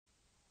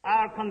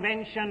Our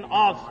convention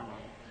also.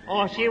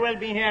 Oh, she will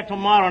be here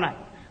tomorrow night.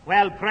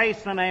 Well,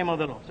 praise the name of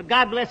the Lord. So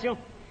God bless you.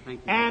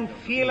 Thank you. And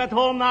feel at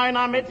home now in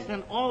our midst,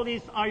 and all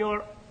these are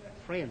your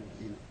friends.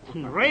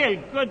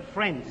 Real good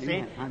friends,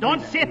 see?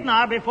 Don't sit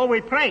now before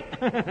we pray.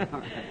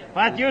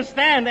 But you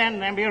stand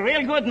and be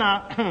real good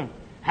now.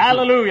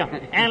 Hallelujah.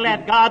 And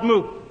let God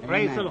move.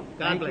 Praise Amen. the Lord.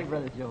 God Thank bless you,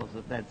 Brother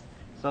Joseph. That's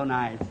so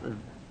nice.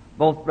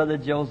 Both Brother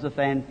Joseph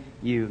and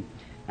you.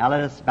 Now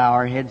let us bow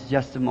our heads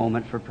just a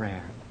moment for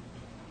prayer.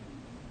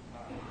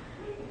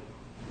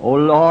 Oh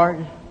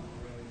Lord,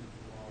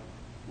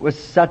 with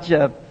such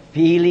a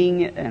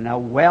feeling and a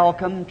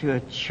welcome to a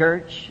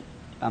church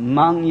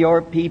among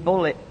your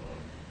people,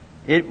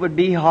 it would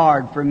be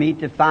hard for me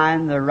to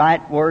find the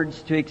right words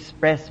to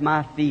express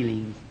my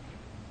feelings.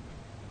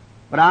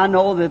 But I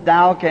know that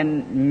Thou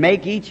can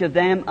make each of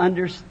them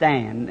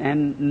understand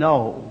and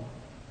know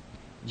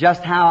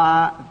just how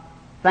I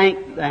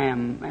thank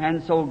them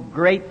and so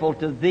grateful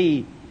to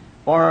Thee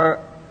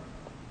for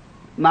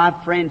my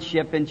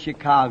friendship in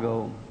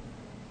Chicago.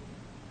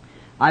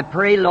 I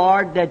pray,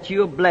 Lord, that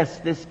You'll bless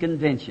this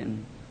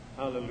convention.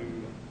 Hallelujah.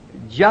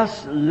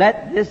 Just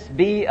let this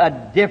be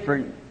a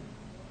different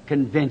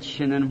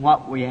convention than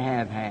what we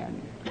have had.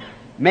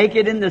 Make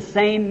it in the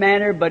same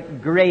manner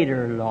but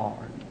greater, Lord.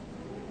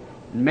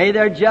 May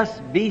there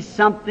just be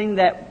something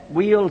that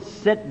we'll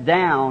sit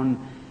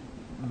down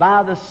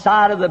by the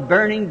side of the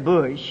burning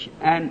bush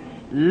and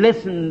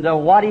listen to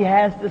what He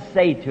has to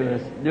say to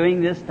us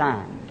during this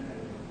time.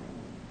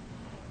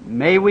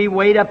 May we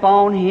wait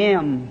upon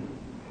Him.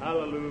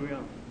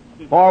 Hallelujah.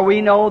 For we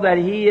know that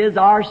He is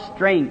our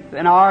strength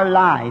and our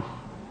life.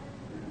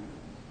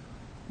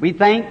 We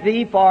thank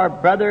Thee for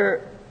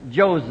Brother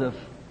Joseph.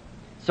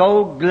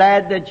 So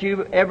glad that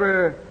You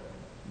ever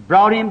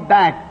brought him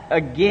back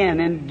again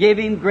and gave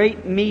him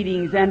great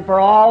meetings, and for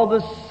all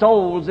the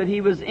souls that he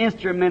was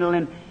instrumental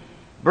in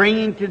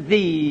bringing to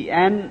Thee,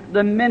 and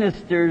the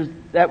ministers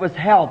that was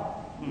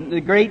helped, the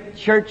great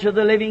Church of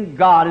the Living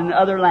God in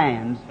other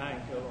lands. Thank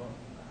you, Lord.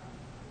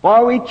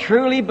 For we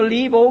truly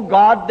believe, O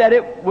God, that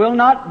it will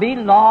not be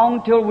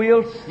long till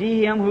we'll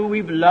see Him who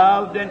we've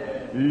loved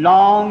and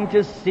long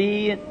to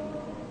see.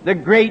 The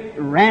great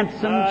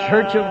ransomed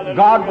Church of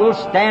God will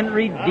stand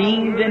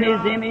redeemed in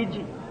His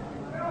image.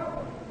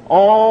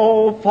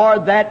 Oh, for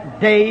that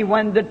day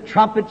when the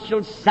trumpet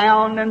shall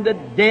sound and the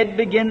dead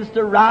begins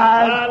to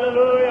rise.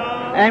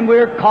 Hallelujah. And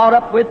we're caught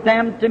up with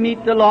them to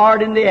meet the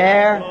Lord in the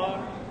air.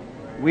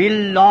 We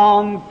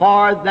long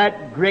for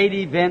that great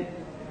event.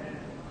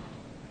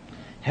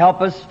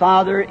 Help us,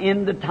 Father,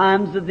 in the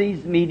times of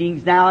these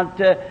meetings now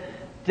to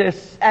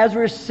as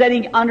we're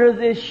sitting under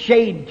this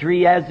shade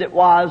tree as it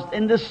was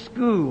in the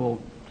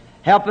school.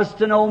 Help us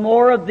to know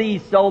more of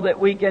Thee so that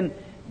we can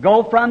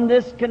go from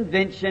this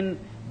convention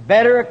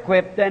better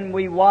equipped than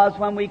we was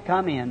when we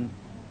come in.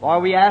 For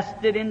we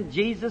asked it in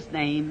Jesus'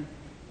 name.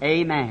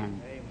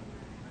 Amen.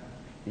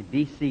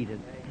 Be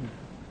seated.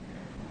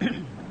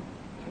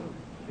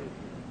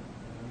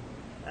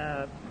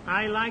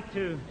 I like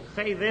to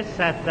say this,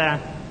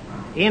 that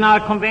in our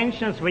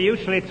conventions we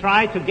usually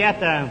try to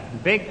get a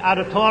big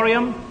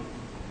auditorium,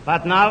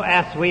 but now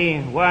as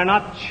we were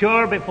not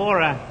sure before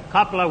a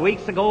couple of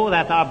weeks ago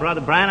that our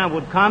brother Branham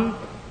would come,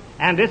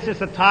 and this is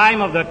the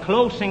time of the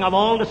closing of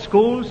all the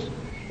schools,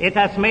 it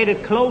has made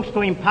it close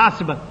to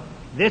impossible.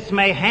 This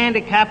may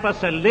handicap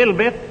us a little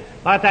bit,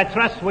 but I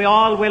trust we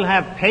all will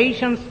have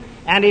patience,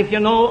 and if you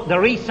know the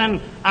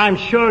reason, I'm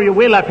sure you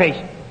will have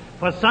patience.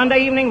 For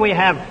Sunday evening we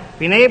have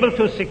been able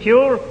to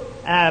secure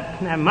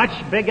a much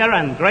bigger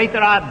and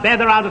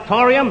better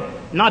auditorium.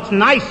 Not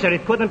nicer,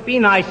 it couldn't be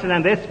nicer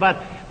than this,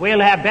 but we'll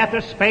have better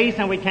space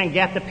and we can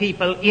get the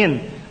people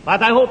in.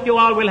 But I hope you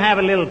all will have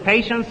a little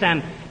patience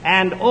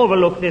and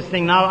overlook this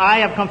thing. Now I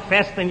have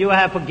confessed and you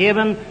have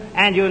forgiven,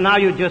 and now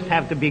you just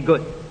have to be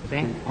good.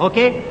 See?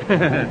 Okay?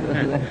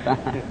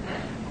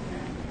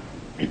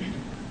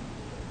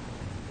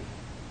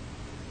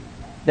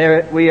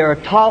 We are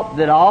taught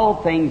that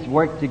all things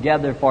work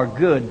together for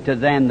good to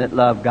them that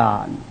love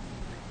God.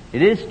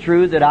 It is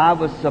true that I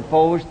was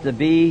supposed to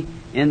be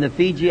in the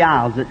Fiji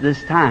Isles at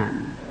this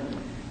time,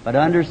 but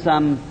under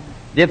some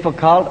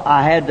difficulty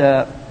I had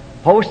to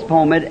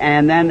postpone it,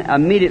 and then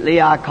immediately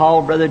I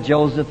called Brother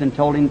Joseph and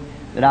told him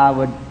that I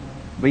would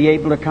be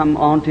able to come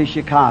on to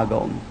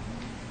Chicago.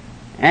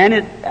 And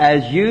it,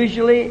 as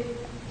usually,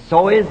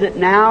 so is it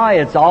now.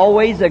 It's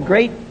always a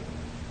great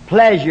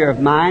pleasure of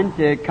mine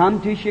to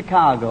come to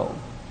Chicago.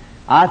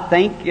 I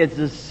think it's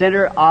the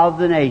center of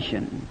the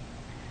nation,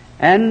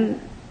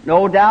 and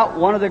no doubt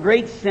one of the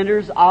great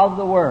centers of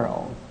the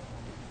world.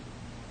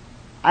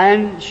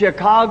 And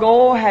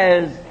Chicago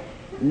has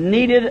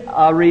needed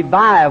a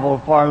revival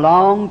for a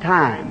long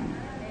time.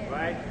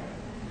 Right.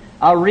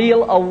 A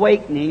real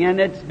awakening,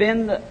 and it's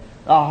been the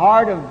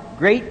heart of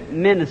great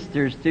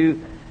ministers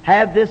to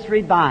have this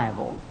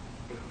revival.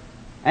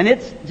 And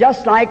it's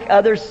just like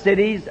other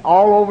cities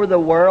all over the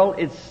world.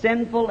 It's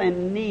sinful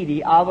and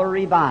needy of a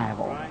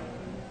revival. Right.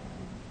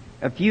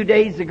 A few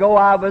days ago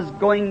I was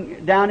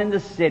going down in the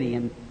city,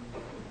 and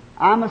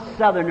I'm a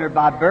Southerner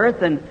by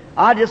birth, and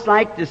I just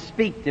like to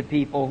speak to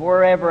people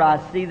wherever I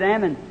see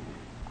them. And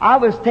I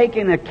was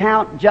taking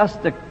account just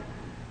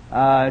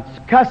it's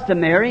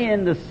customary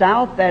in the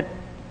South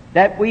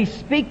that we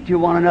speak to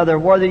one another,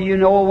 whether you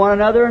know one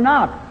another or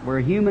not. We're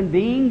human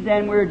beings,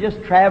 and we're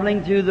just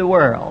traveling through the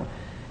world.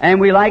 And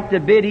we like to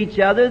bid each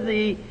other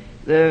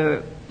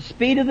the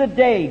speed of the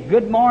day,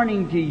 good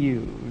morning to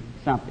you,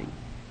 something.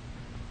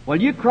 Well,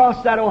 you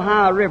cross that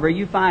Ohio River,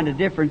 you find a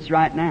difference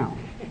right now.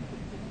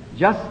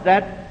 Just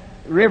that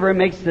river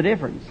makes the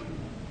difference.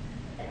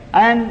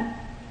 And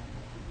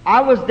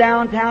I was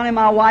downtown, and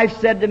my wife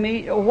said to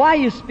me, "Why are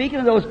you speaking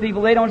to those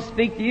people? They don't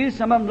speak to you.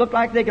 Some of them look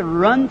like they could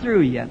run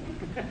through you."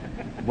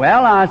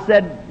 Well, I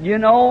said, you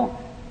know,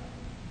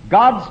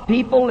 God's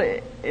people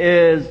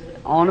is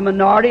on a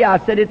minority. I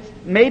said it's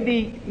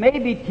maybe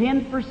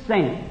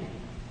 10%.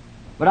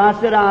 But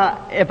I said,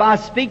 if I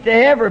speak to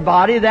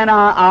everybody, then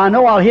I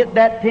know I'll hit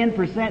that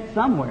 10%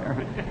 somewhere.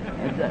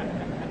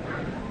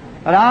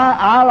 But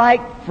I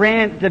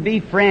like to be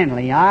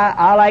friendly.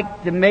 I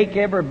like to make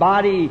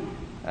everybody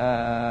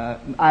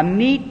I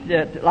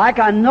meet like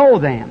I know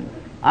them.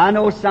 I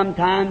know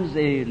sometimes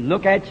they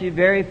look at you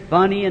very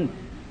funny and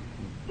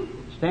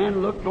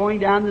look going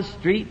down the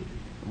street,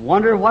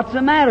 wonder what's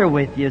the matter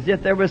with you, as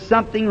if there was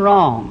something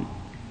wrong.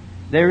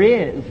 There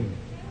is.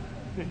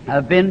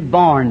 I've been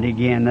born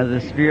again of the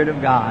Spirit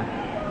of God.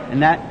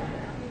 And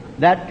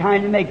that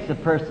kind of makes a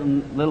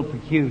person a little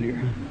peculiar.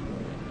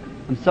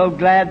 I'm so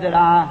glad that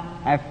I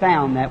have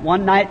found that.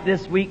 One night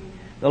this week,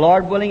 the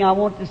Lord willing, I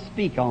want to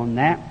speak on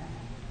that,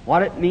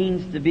 what it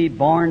means to be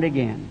born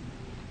again.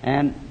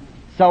 And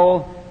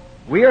so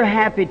we are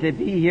happy to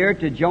be here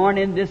to join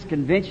in this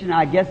convention.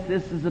 I guess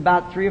this is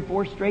about 3 or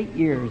 4 straight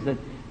years that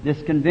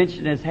this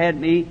convention has had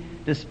me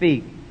to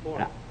speak.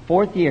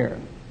 Fourth year.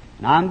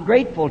 And I'm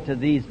grateful to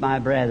these, my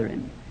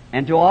brethren,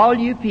 and to all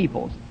you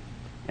people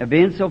have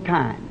been so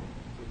kind.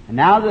 And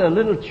now the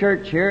little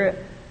church here,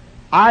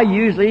 I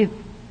usually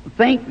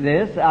think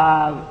this.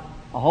 I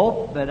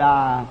hope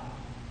that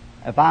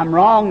if I'm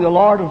wrong, the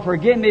Lord will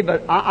forgive me,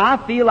 but I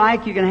feel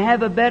like you can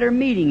have a better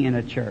meeting in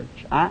a church.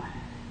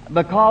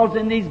 Because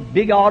in these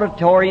big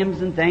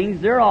auditoriums and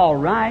things, they're all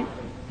right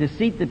to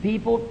seat the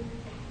people.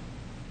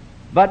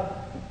 But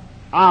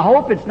I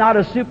hope it's not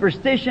a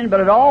superstition,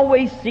 but it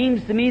always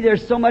seems to me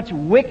there's so much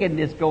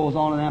wickedness goes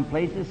on in them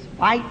places.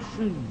 Fights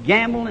and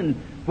gambling and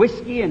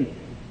whiskey, and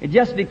it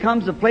just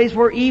becomes a place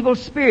where evil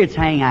spirits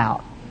hang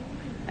out.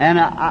 And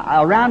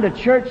around a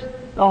church,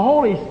 the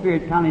Holy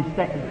Spirit kind of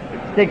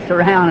sticks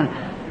around. And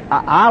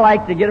I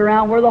like to get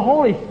around where the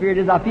Holy Spirit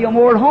is. I feel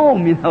more at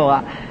home,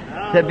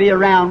 to be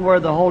around where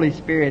the Holy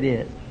Spirit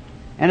is.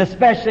 And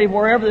especially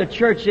wherever the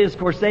church is, of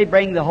course, they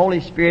bring the Holy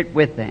Spirit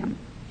with them.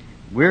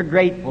 We're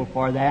grateful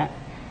for that.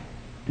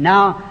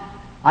 Now,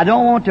 I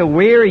don't want to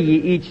weary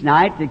you each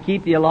night to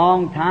keep you a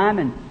long time,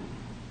 and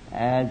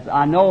as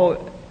I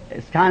know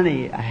it's kind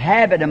of a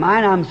habit of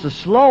mine, I'm so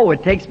slow,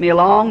 it takes me a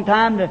long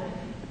time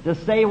to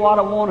say what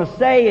I want to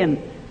say,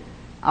 and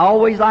I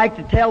always like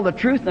to tell the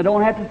truth, and I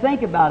don't have to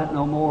think about it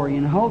no more,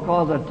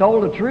 because I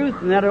told the truth,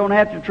 and then I don't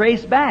have to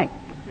trace back.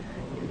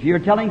 If you're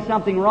telling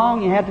something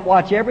wrong, you have to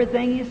watch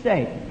everything you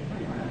say,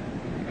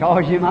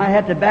 because you might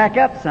have to back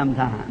up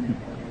sometime.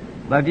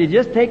 But if you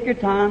just take your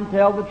time,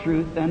 tell the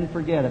truth, then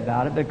forget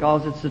about it,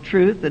 because it's the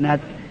truth, and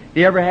if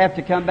you ever have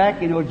to come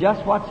back, you know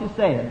just what you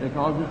said,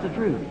 because it's the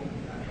truth.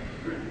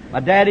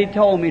 My daddy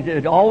told me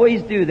to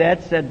always do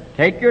that, said,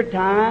 take your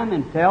time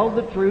and tell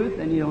the truth,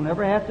 and you'll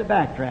never have to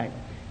backtrack.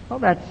 Well,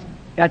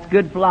 that's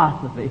good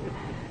philosophy.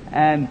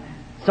 And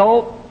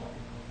so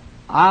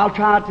I'll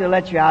try to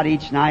let you out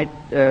each night.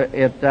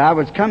 I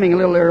was coming a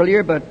little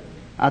earlier, but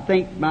I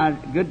think my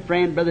good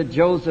friend, Brother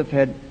Joseph,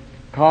 had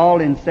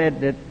called and said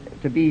that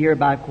to be here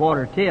by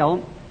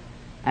 1:15,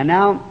 and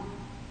now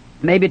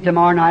maybe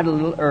tomorrow night a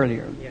little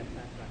earlier. Yes,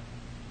 that's right.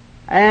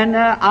 And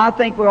I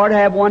think we ought to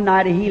have one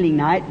night, a healing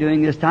night,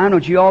 during this time.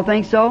 Don't you all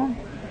think so?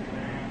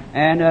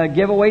 And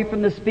give away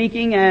from the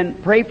speaking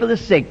and pray for the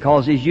sick,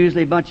 because there's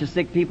usually a bunch of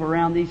sick people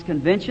around these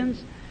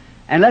conventions.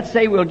 And let's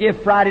say we'll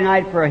give Friday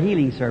night for a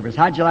healing service.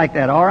 How'd you like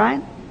that? All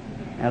right?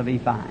 That'll be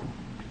fine.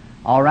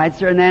 All right,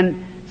 sir. And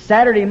then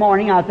Saturday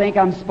morning, I think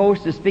I'm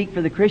supposed to speak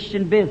for the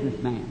Christian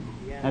businessman.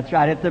 Yes. That's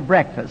right, at the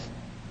breakfast.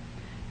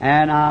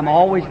 And I'm Friday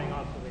always... morning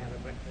also we have a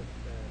breakfast,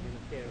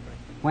 ministerial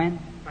breakfast. When?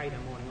 Friday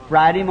morning also.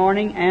 Friday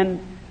morning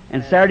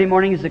and Saturday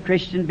morning is the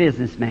Christian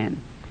businessman.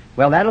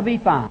 Well, that'll be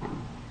fine.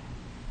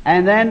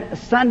 And then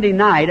Sunday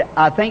night,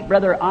 I think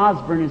Brother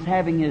Osborne is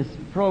having his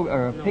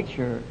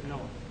picture.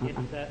 No,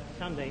 it's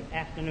Sunday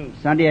afternoon.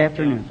 Sunday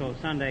afternoon. So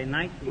Sunday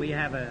night we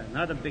have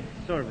another big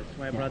service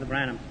where Brother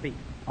Branham speaks.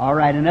 All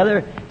right,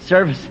 another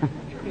service.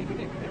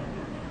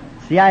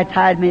 See, I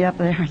tied me up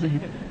there.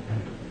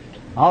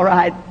 All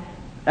right,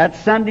 that's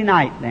Sunday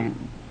night then.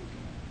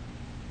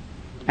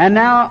 And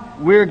now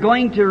we're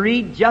going to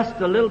read just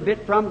a little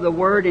bit from the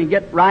Word and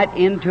get right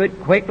into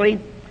it quickly.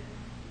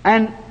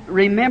 And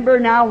remember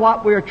now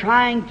what we're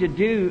trying to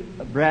do,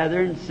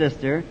 brother and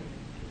sister,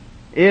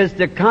 is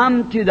to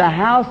come to the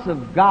house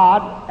of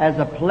God as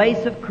a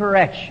place of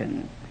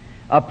correction,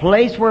 a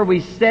place where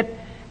we sit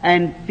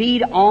and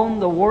feed on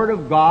the Word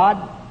of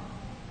God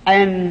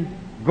and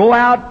go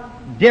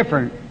out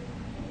different.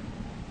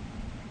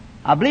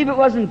 I believe it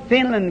was in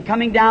Finland,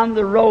 coming down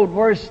the road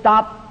where it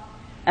stopped,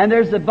 and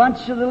there's a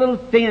bunch of the little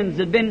Finns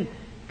that had been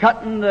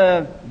cutting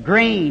the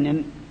grain,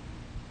 and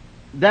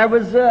there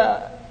was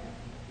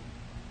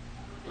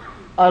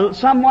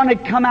someone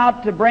had come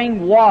out to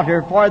bring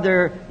water for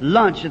their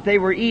lunch that they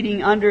were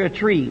eating under a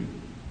tree.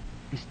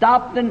 He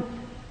stopped and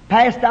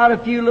passed out a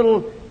few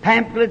little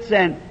pamphlets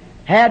and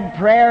had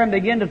prayer and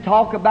began to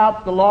talk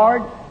about the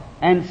Lord.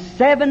 And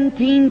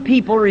 17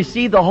 people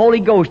received the Holy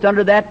Ghost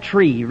under that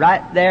tree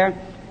right there,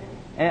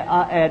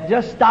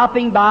 just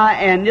stopping by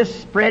and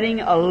just spreading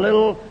a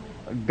little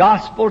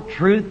gospel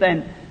truth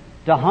and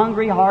to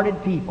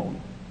hungry-hearted people.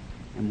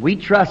 And we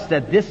trust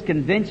that this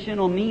convention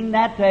will mean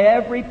that to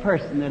every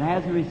person that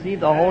hasn't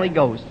received the Holy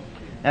Ghost,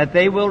 that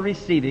they will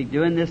receive it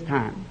during this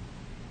time.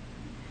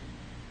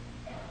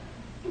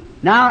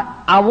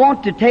 Now, I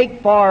want to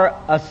take for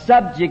a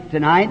subject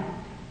tonight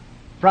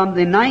from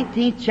the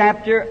 19th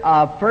chapter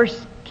of 1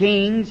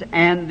 Kings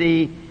and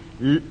the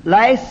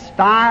last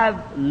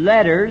 5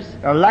 letters,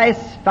 or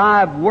last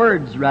 5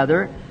 words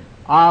rather,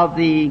 of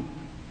the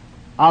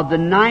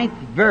 9th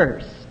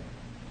verse.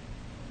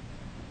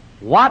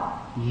 What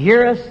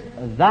hearest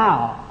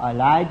thou,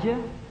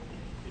 Elijah?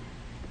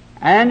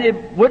 And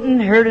it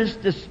wouldn't hurt us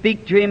to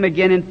speak to him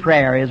again in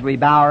prayer as we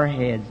bow our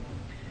heads.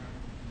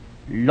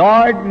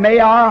 Lord, may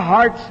our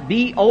hearts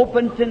be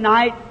open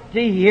tonight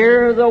to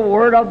hear the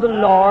word of the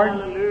Lord.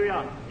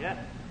 Hallelujah. Yes.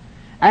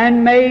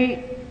 And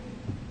may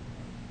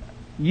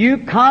you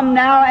come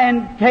now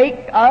and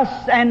take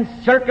us and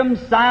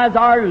circumcise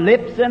our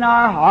lips and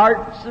our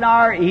hearts and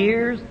our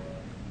ears,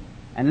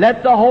 and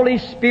let the Holy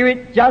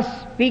Spirit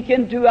just speak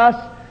into us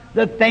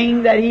the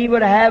thing that He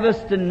would have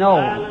us to know.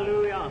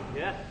 Hallelujah.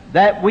 Yes.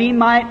 That we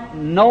might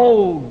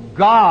know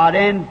God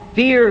and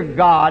fear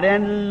God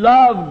and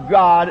love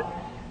God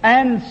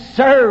and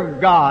serve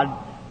God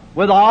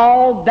with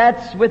all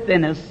that's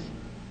within us.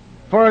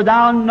 For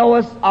Thou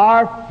knowest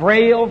our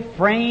frail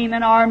frame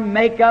and our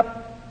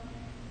makeup.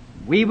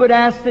 We would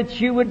ask that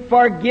You would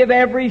forgive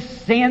every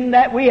sin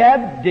that we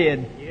have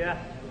did. Yes.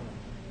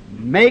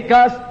 Make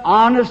us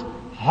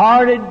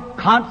honest-hearted,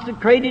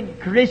 consecrated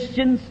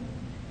Christians,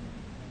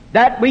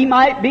 that we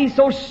might be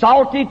so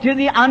salty to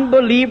the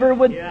unbeliever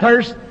with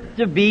thirst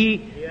to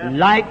be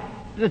like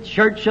the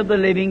church of the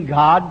living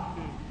God.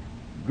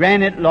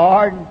 Grant it,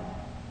 Lord.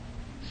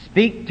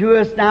 Speak to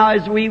us now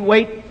as we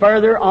wait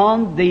further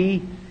on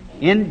Thee.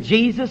 In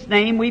Jesus'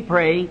 name we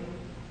pray.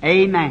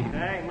 Amen.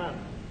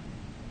 Amen.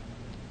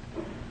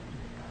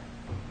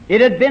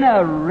 It had been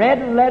a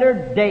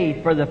red-letter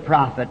day for the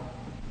prophet,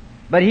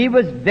 but he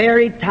was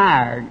very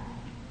tired.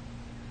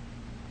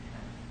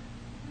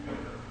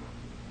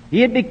 He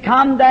had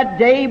become that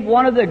day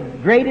one of the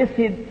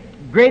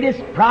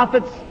greatest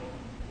prophets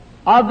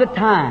of the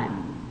time.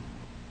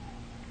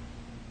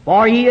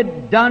 For he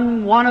had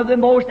done one of the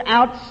most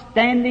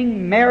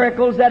outstanding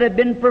miracles that had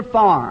been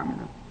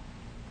performed.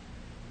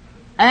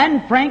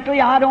 And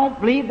frankly, I don't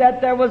believe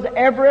that there was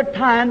ever a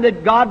time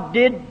that God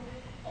did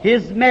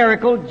His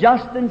miracle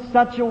just in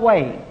such a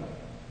way.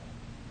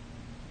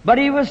 But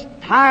he was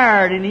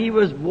tired and he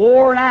was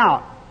worn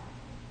out.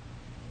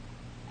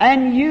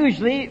 And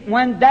usually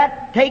when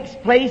that takes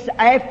place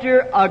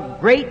after a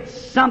great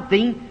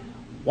something,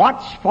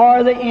 watch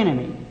for the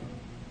enemy.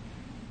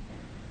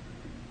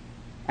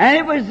 And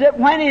it was that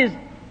when his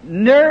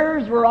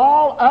nerves were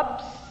all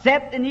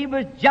upset and he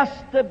was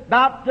just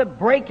about to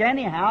break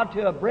anyhow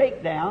to a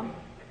breakdown,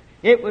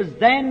 it was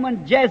then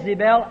when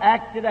Jezebel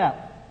acted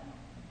up.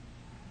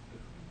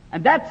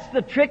 And that's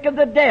the trick of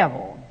the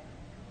devil.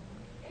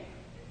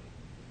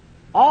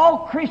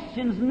 All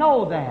Christians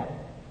know that.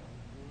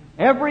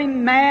 Every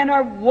man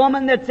or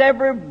woman that's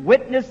ever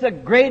witnessed a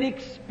great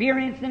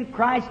experience in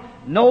Christ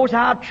knows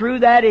how true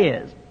that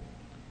is.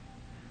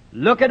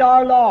 Look at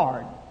our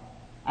Lord.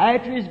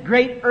 After His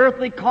great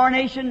earthly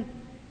coronation,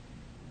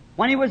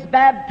 when He was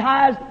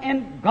baptized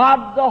and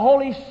God the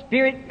Holy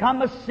Spirit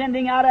come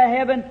ascending out of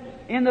heaven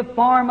in the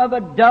form of a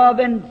dove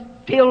and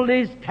filled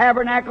His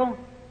tabernacle,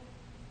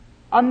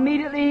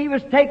 immediately He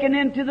was taken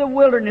into the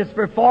wilderness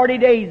for 40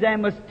 days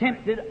and was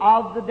tempted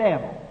of the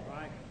devil.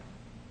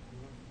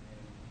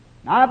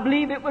 I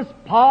believe it was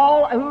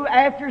Paul who,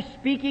 after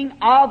speaking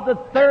of the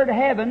third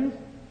heavens,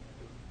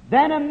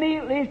 then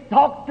immediately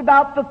talked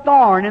about the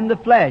thorn in the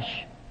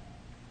flesh.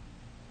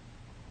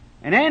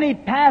 And any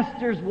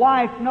pastor's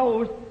wife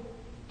knows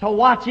to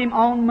watch him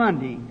on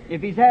Monday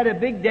if he's had a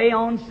big day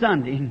on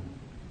Sunday.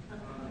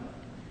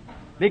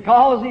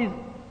 Because you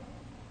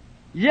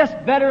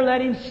just better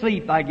let him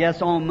sleep, I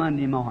guess, on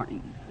Monday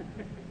morning.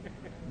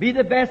 Be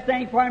the best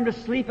thing for him to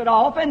sleep it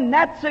off, and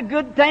that's a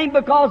good thing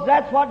because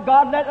that's what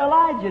God let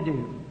Elijah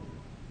do.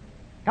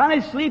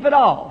 Kind of sleep it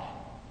off.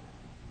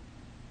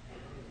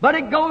 But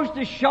it goes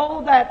to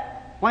show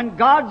that when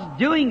God's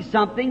doing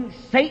something,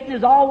 Satan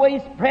is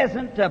always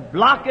present to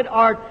block it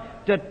or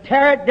to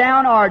tear it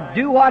down or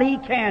do what he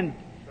can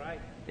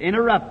to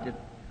interrupt it.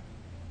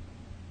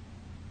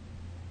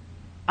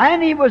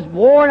 And he was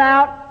worn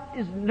out.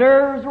 His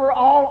nerves were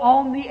all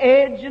on the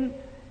edge.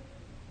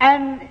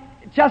 And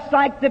just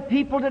like the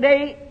people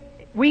today,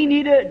 we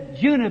need a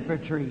juniper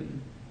tree.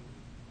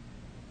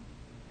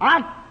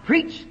 I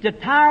preach to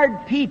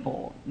tired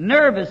people,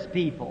 nervous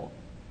people.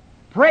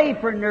 Pray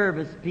for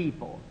nervous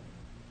people.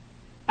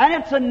 And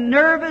it's a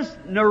nervous,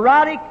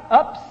 neurotic,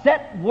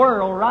 upset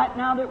world right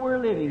now that we're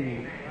living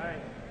in.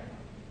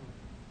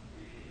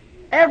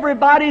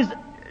 Everybody's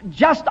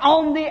just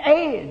on the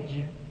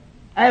edge,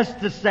 as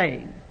to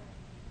say,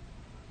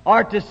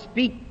 or to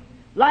speak,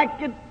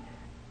 like it,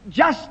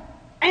 just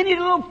any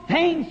little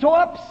thing so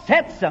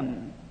upsets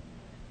them.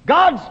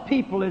 God's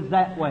people is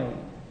that way.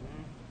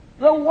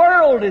 The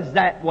world is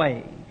that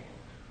way.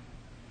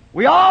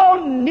 We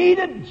all need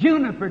a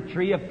juniper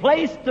tree, a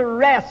place to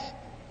rest.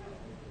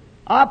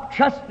 I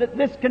trust that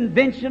this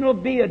convention will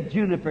be a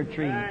juniper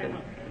tree.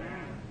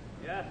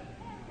 Yes.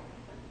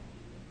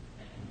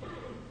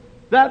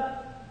 The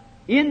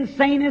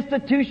insane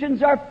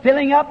institutions are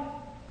filling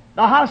up.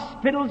 The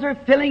hospitals are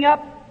filling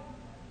up.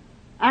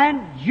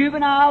 And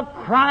juvenile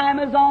crime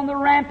is on the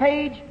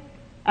rampage.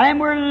 And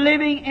we're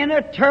living in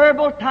a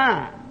terrible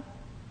time.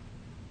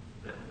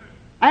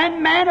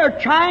 And men are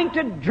trying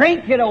to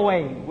drink it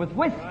away with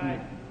whiskey.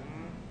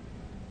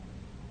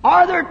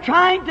 Or they're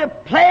trying to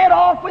play it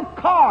off with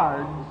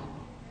cards.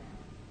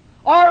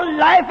 Or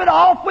laugh it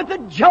off with a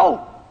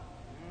joke.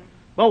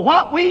 But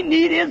what we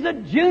need is a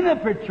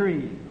juniper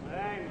tree.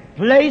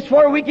 Place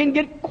where we can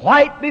get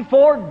quiet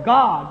before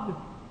God.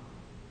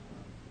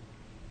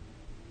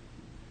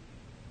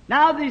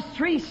 Now there's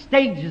three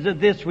stages of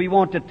this we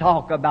want to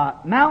talk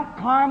about. Mount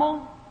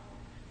Carmel,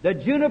 the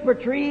juniper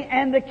tree,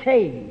 and the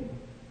cave.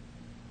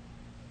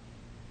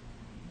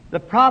 The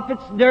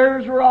prophet's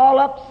nerves were all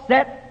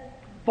upset,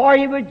 for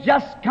he was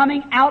just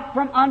coming out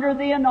from under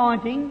the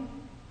anointing,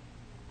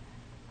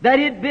 that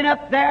he'd been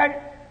up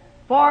there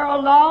for a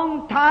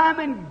long time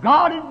and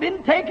God had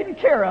been taking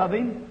care of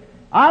him.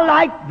 I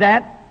like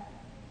that.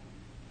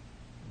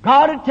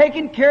 God had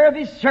taken care of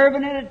His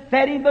servant and had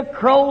fed him with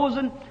crows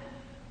and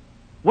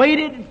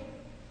waited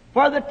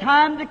for the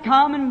time to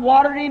come and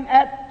watered him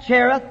at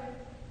Cherith.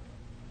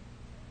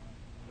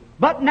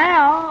 But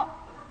now,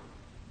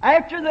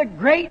 after the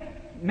great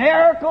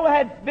miracle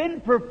had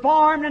been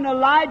performed and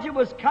Elijah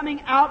was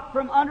coming out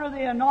from under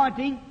the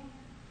anointing,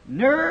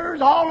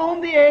 nerves all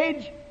on the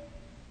edge.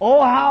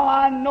 Oh, how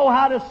I know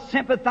how to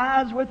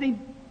sympathize with him.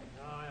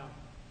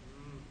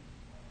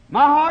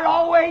 My heart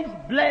always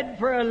bled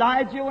for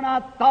Elijah when I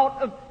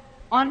thought of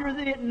under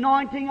the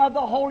anointing of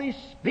the Holy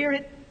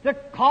Spirit to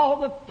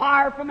call the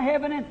fire from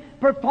heaven and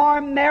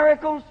perform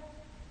miracles.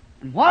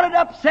 And what had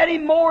upset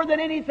him more than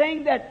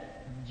anything,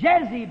 that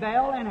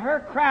Jezebel and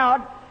her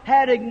crowd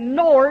had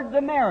ignored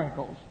the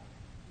miracles.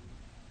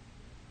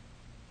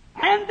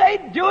 And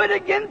they do it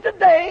again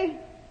today.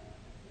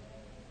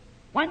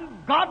 When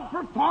God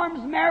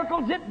performs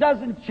miracles, it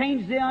doesn't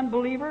change the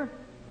unbeliever.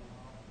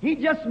 He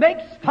just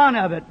makes fun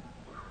of it.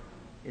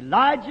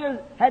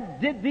 Elijah had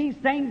did these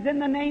things in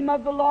the name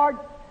of the Lord,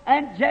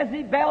 and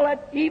Jezebel had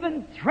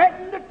even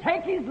threatened to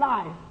take his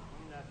life.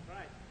 That's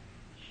right.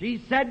 She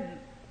said,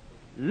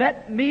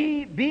 "Let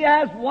me be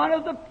as one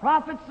of the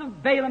prophets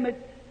of Balaam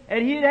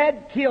and he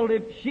had killed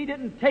if she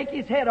didn't take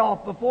his head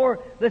off before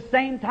the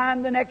same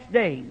time the next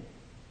day."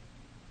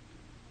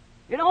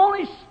 It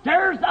only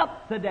stirs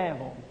up the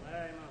devil.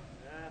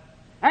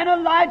 And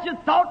Elijah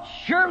thought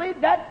surely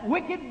that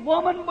wicked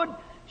woman would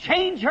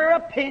change her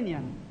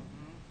opinion.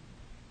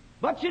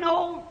 But you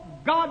know,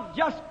 God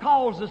just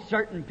calls a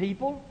certain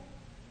people.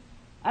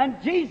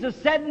 And Jesus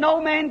said,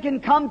 "No man can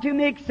come to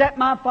me except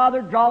my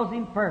Father draws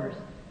him first."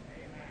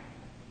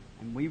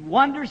 And we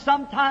wonder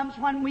sometimes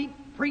when we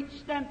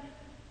preached and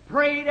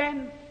prayed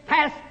and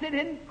fasted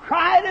and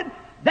cried and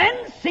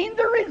then seen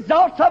the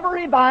results of a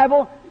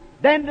revival,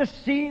 then to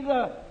see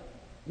the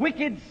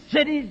wicked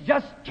cities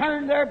just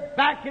turn their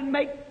back and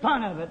make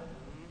fun of it.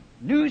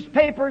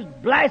 Newspapers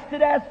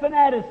blasted as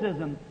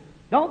fanaticism.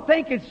 Don't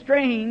think it's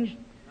strange,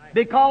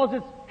 because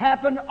it's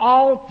happened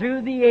all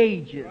through the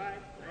ages.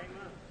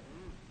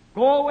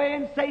 Go away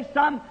and say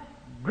some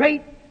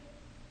great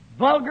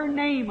vulgar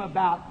name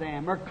about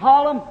them, or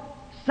call them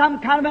some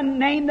kind of a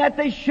name that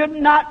they should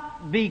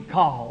not be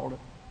called.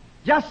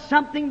 Just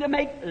something to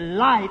make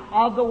light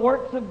of the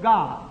works of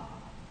God.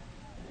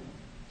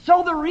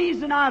 So the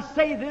reason I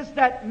say this,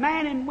 that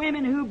men and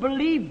women who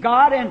believe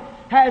God and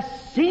has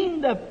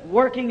seen the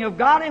working of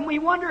God, and we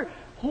wonder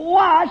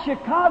why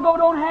Chicago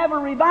don't have a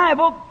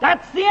revival,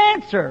 that's the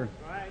answer.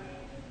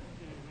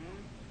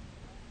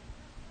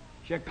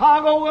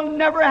 Chicago will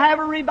never have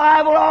a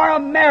revival or a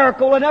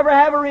miracle, will never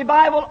have a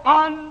revival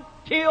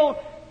until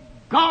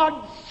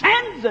God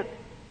sends it.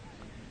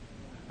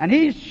 And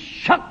He's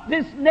shook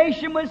this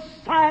nation with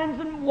signs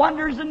and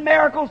wonders and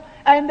miracles,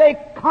 and they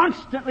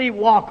constantly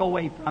walk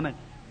away from it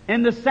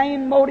in the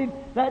same motive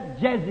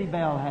that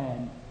Jezebel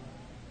had.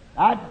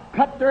 I'd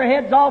cut their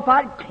heads off,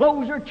 I'd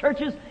close their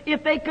churches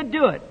if they could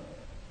do it.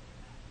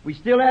 We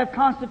still have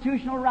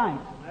constitutional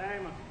rights.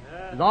 Amen.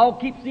 Yes. It all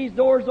keeps these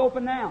doors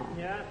open now.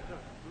 Yes, sir.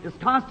 It's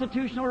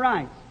constitutional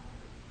rights.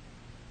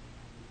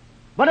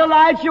 But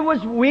Elijah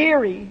was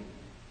weary,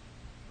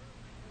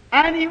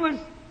 and he was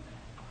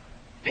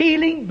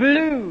feeling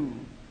blue.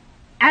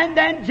 And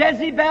then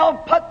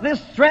Jezebel put this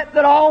threat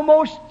that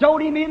almost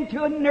stowed him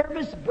into a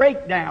nervous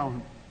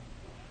breakdown.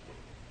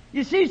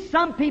 You see,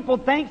 some people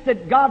think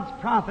that God's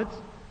prophets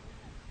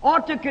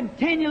ought to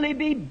continually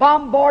be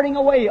bombarding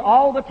away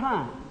all the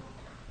time.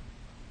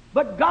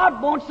 But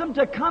God wants them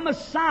to come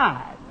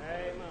aside.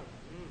 Amen.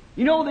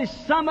 You know, there's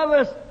some of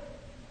us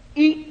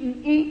eat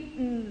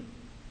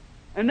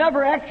and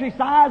never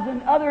exercise,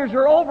 and others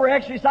are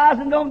over-exercised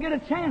and don't get a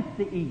chance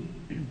to eat.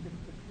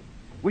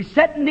 We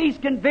sit in these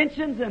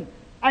conventions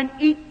and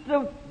eat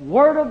the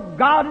Word of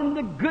God and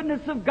the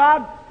goodness of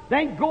God,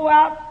 then go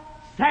out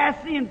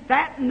sassy and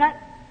fat and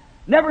that,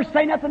 never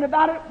say nothing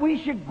about it.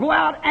 We should go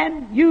out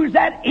and use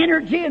that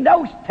energy and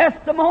those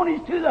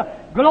testimonies to the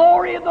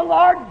glory of the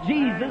Lord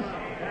Jesus.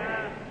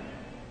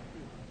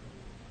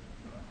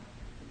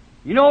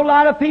 You know, a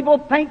lot of people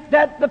think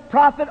that the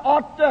prophet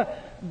ought to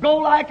go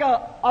like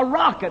a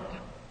rocket.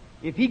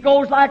 If he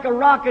goes like a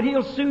rocket,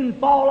 he'll soon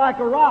fall like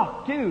a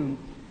rock, too.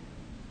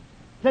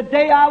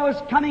 Today I was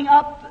coming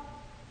up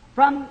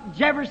from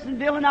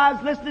Jeffersonville and I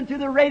was listening to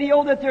the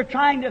radio that they're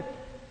trying to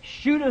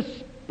shoot a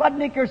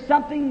Sputnik or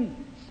something,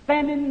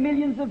 spending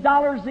millions of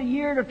dollars a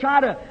year to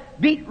try to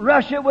beat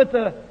Russia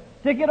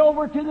to get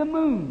over to the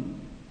moon.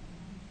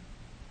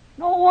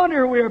 No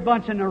wonder we're a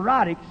bunch of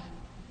neurotics.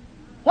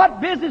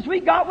 What business we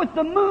got with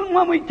the moon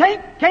when we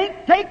can't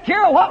take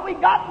care of what we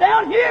got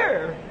down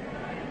here?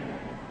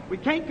 We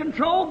can't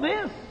control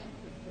this.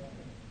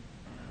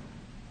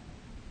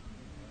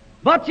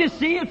 But you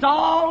see, it's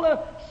all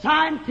a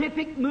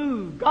scientific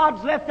move.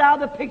 God's left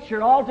out of the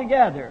picture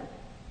altogether.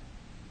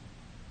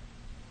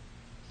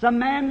 Some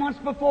man once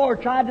before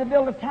tried to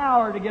build a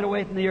tower to get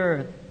away from the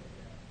earth.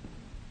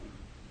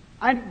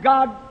 And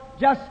God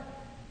just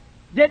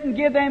didn't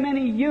give them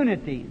any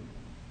unity.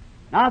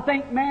 Now, I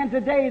think man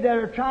today that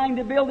are trying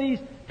to build these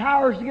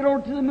towers to get over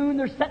to the moon,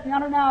 they're sitting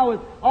under now with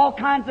all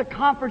kinds of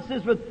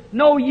conferences with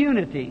no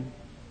unity.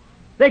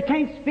 They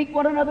can't speak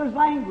one another's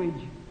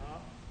language.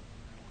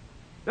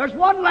 There's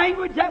one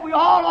language that we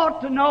all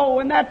ought to know,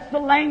 and that's the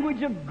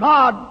language of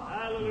God.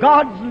 Hallelujah.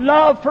 God's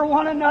love for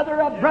one another,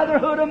 a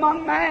brotherhood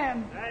among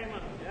man.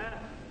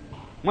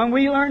 When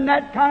we learn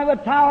that kind of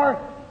a tower,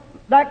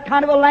 that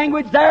kind of a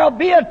language, there'll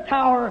be a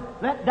tower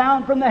let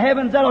down from the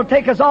heavens that'll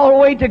take us all the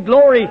way to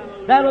glory.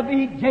 That'll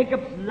be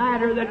Jacob's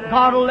ladder that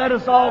God will let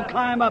us all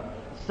climb up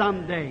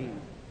someday.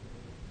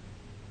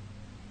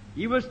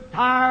 He was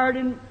tired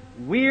and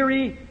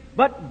weary,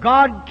 but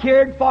God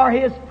cared for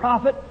His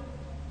prophet.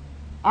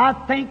 I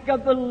think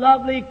of the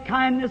lovely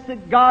kindness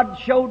that God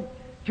showed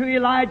to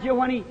Elijah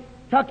when He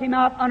took him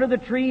out under the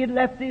tree and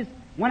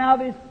went out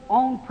of his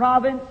own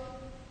province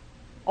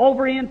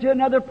over into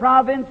another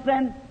province,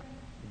 and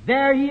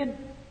there he had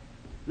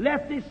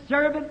left his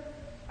servant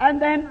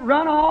and then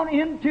run on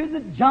into the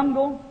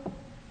jungle,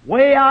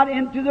 way out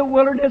into the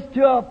wilderness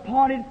to an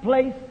appointed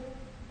place.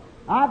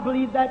 I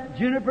believe that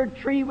juniper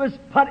tree was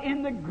put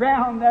in the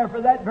ground there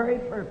for that very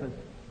purpose.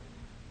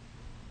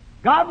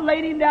 God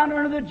laid him down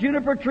under the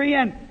juniper tree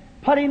and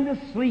put him to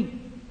sleep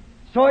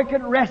so he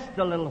could rest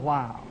a little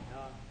while.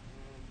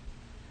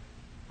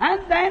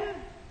 And then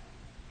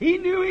he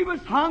knew he was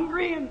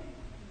hungry, and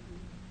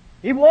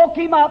he woke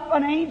him up.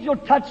 An angel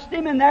touched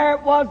him, and there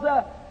it was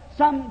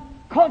some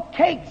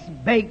cakes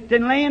baked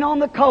and laying on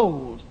the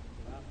coals.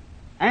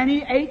 And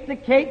he ate the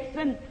cakes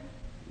and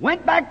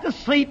went back to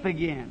sleep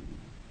again.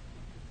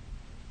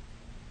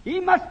 He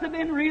must have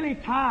been really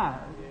tired.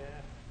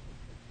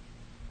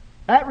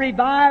 That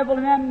revival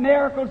and them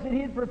miracles that he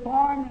had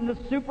performed and the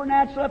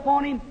supernatural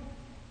upon him,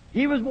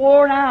 he was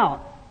worn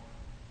out.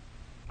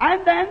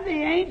 And then the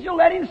angel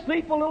let him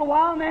sleep a little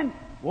while and then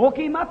woke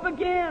him up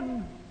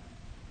again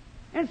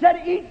and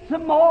said, eat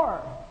some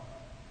more,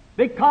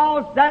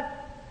 because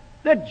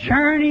the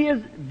journey is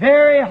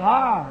very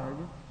hard.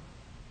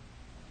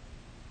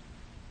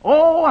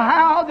 Oh,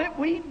 how that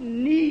we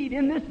need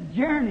in this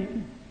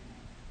journey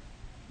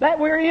that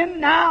we're in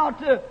now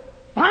to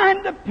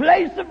find a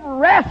place of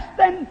rest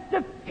and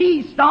to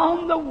feast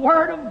on the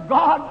Word of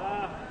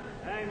God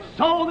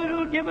so that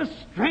it'll give us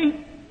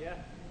strength.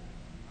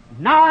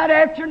 Night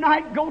after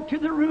night, go to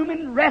the room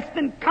and rest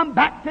and come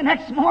back the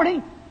next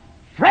morning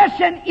fresh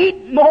and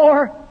eat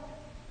more,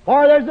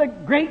 for there's a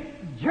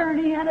great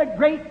journey and a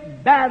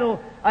great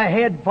battle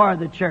ahead for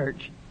the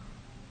church.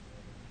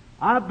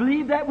 I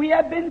believe that we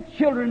have been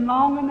children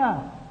long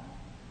enough.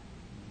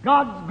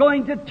 God's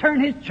going to turn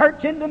His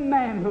church into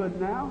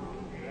manhood now.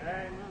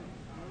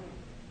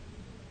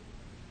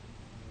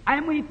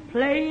 And we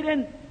played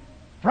and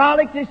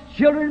frolicked as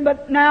children,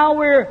 but now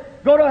we're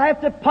going to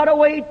have to put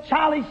away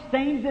childish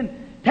things and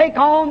take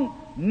on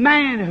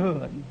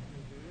manhood,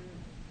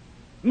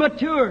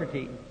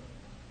 maturity.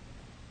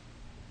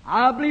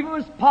 I believe it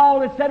was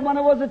Paul that said, when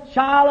I was a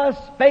child,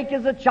 I spake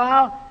as a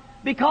child,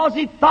 because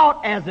he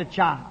thought as a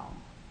child.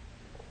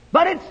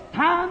 But it's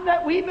time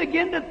that we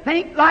begin to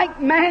think like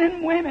men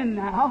and women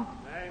now.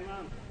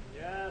 Amen.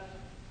 Yes.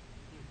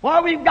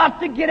 For we've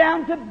got to get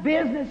down to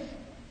business.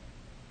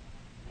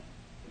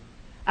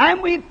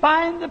 And we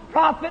find the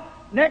prophet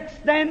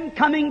next then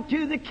coming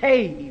to the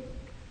cave.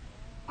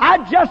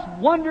 I just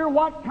wonder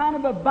what kind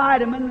of a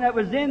vitamin that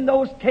was in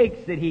those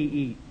cakes that he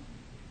eat.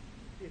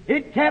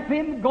 It kept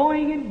him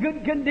going in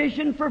good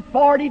condition for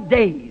 40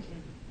 days.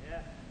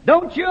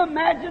 Don't you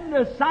imagine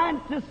the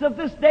scientists of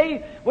this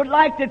day would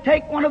like to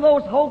take one of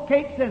those whole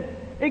cakes and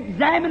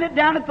examine it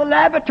down at the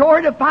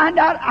laboratory to find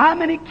out how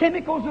many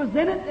chemicals was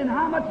in it and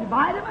how much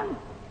vitamin?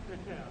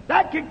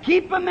 That could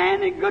keep a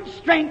man in good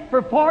strength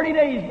for 40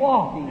 days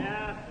walking.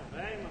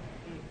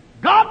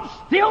 God's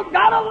still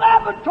got a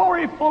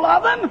laboratory full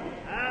of them.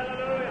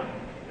 Hallelujah.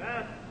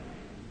 Yes.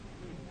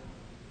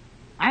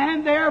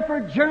 And they're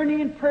for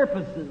journeying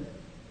purposes.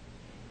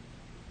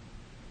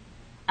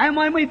 And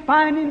when we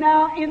find him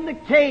now in the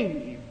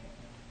cave,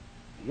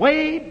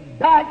 way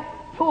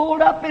back,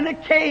 pulled up in a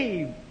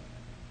cave,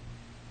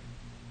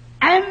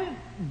 and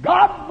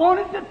God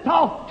wanted to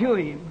talk to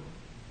him.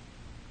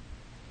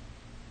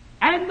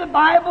 And the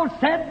Bible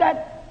said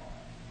that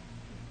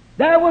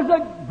there was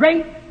a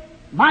great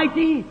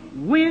mighty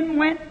wind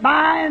went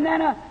by, and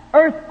then an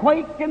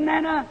earthquake, and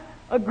then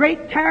a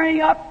great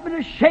tearing up and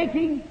a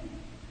shaking.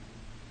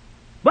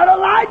 But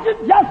Elijah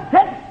just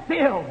sat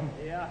still.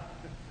 Yeah.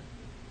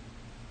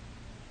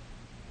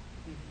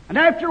 And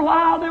after a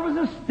while there was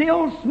a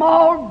still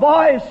small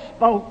voice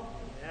spoke.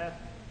 Yes.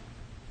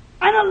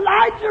 And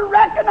Elijah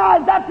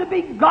recognized that to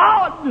be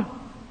God.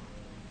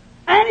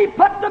 And he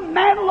put the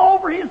mantle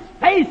over his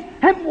face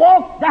and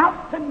walked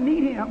out to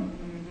meet him.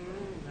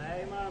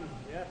 Amen.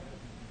 Yes.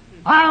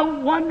 I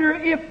wonder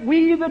if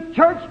we, the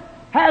church,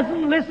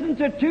 hasn't listened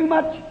to too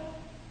much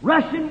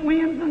rushing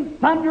winds and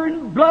thunder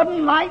and blood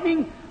and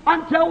lightning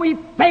until we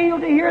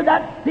fail to hear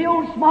that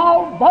still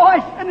small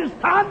voice, and it's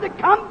time to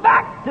come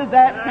back to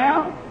that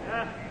now.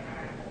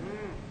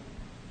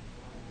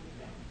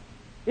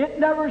 It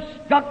never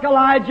struck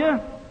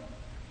Elijah.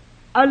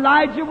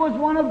 Elijah was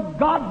one of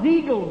God's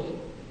eagles.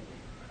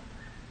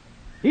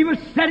 He was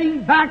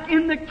sitting back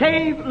in the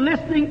cave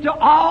listening to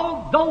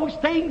all those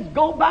things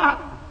go by.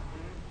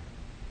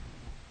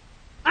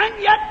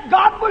 And yet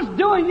God was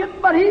doing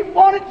it, but he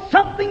wanted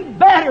something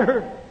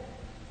better.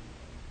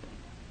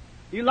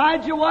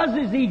 Elijah was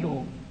his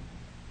eagle.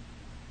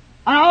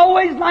 I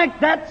always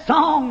liked that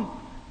song,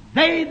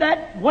 "They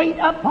that wait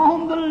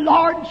upon the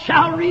Lord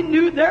shall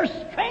renew their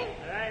strength.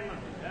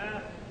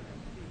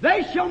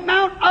 They shall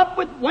mount up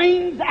with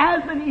wings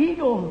as an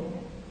eagle."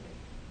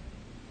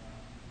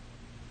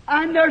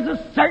 And there's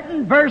a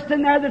certain verse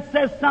in there that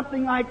says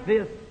something like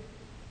this: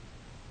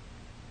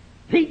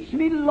 "Teach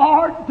me,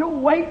 Lord, to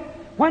wait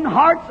when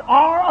hearts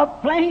are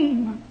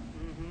aflame.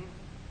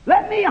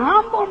 Let me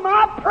humble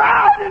my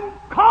pride and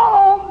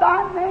call on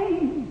thy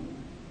name.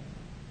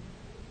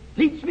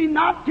 Teach me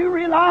not to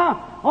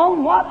rely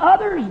on what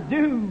others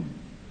do,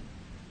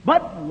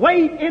 but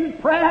wait in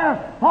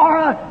prayer for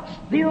a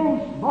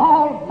still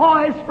small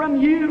voice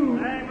from you."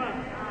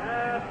 Amen.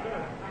 Yes,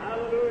 sir.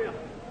 Hallelujah.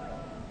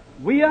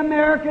 We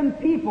American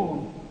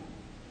people,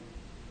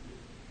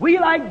 we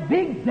like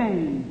big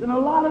things and a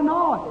lot of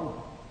noise.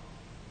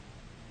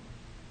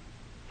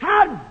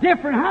 How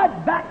different, how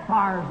it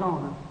backfires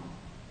on us.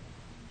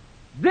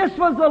 This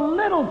was a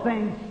little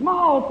thing,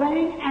 small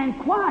thing, and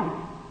quiet.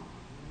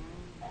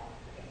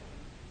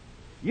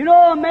 You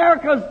know,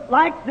 America's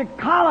like to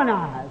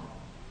colonize.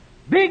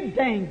 Big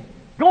things.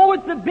 Go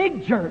with the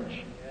big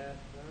church.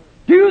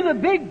 Do the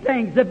big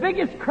things, the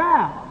biggest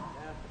crowd.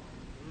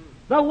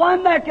 The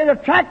one that can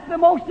attract the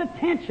most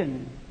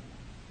attention.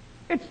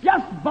 It's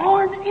just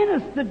born in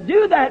us to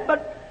do that,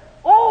 but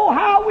oh,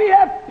 how we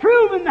have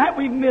proven that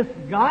we miss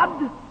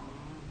God.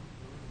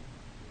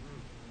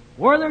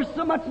 Where there's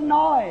so much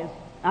noise.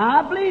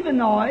 I believe in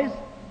noise.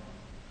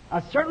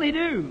 I certainly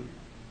do.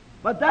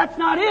 But that's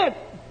not it.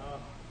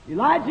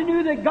 Elijah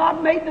knew that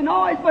God made the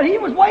noise, but he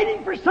was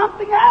waiting for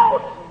something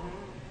else.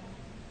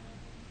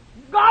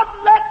 God,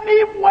 let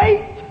me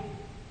wait.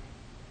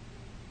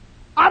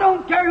 I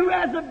don't care who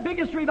has the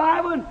biggest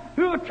revival and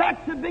who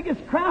attracts the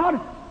biggest crowd,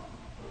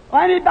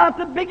 or any about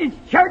the biggest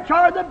church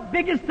or the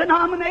biggest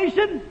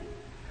denomination.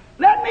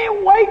 Let me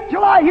wait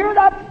till I hear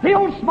that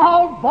still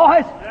small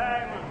voice.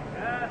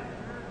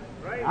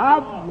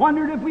 I've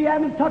wondered if we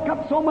haven't took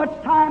up so much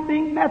time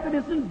being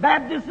Methodists and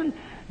Baptists and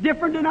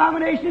different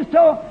denominations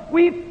till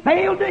we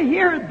fail to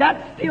hear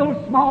that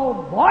still small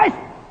voice.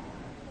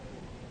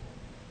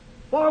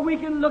 For we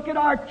can look at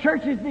our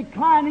churches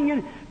declining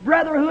and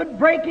brotherhood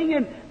breaking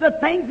and the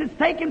things that's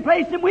taking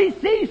place, and we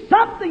see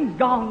something's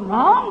gone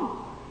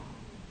wrong.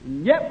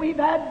 And yet we've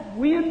had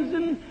winds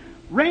and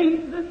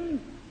rains and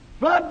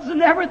floods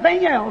and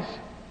everything else.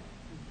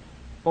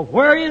 But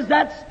where is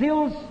that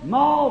still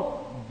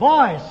small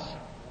voice?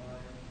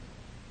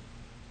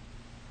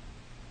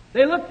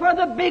 They look for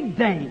the big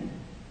thing.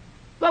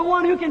 The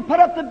one who can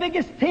put up the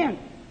biggest tent.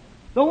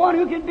 The one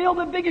who can build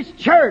the biggest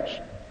church.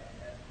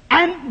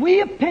 And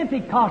we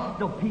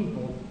Pentecostal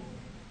people,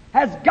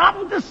 has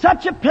gotten to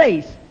such a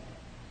place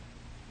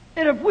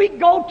that if we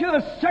go to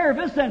a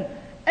service and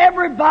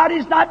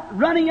everybody's not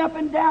running up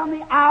and down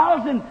the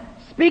aisles and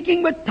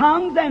speaking with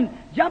tongues and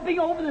jumping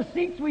over the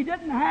seats, we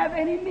didn't have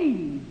any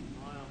meaning.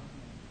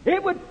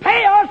 It would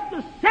pay us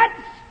to sit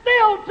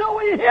still till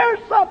we hear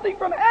something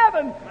from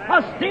heaven.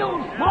 A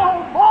still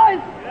small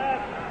voice.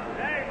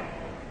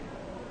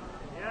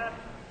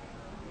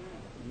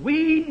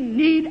 We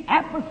need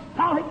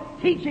apostolic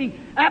teaching,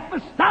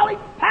 apostolic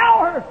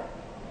power.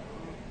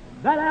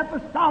 That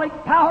apostolic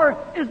power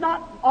is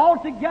not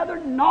altogether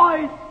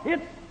noise.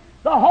 It's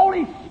the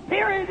Holy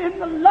Spirit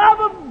and the love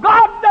of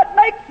God that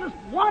makes us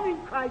one in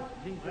Christ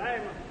Jesus.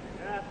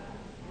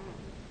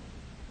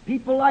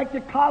 People like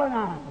to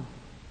colonize,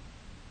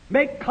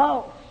 make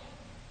cults,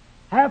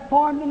 have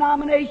foreign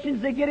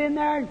denominations. They get in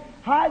there and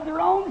hide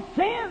their own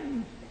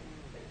sins.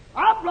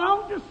 I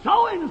belong to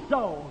so and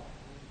so.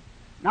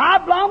 Now I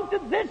belong to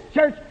this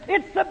church.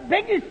 It's the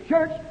biggest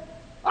church.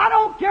 I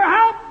don't care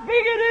how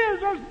big it is.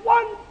 There's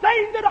one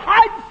thing that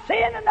hides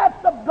sin, and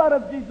that's the blood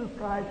of Jesus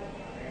Christ.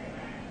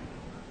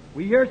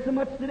 We hear so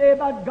much today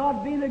about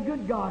God being a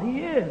good God. He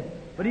is.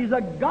 But He's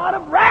a God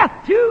of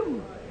wrath,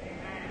 too.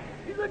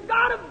 He's a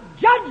God of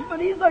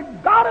judgment. He's a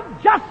God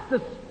of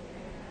justice.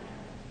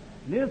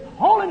 And His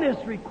holiness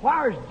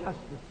requires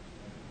justice.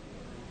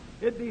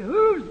 It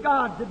behooves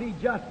God to be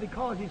just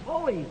because He's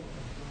holy.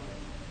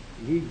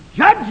 He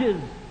judges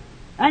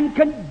and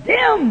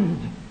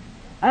condemns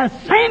as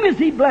same as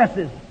He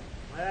blesses.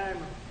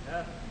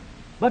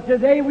 But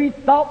today we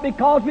thought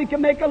because we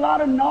can make a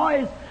lot of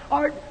noise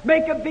or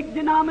make a big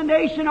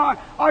denomination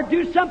or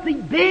do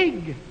something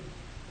big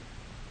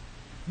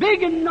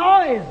and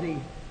noisy,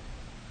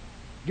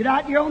 get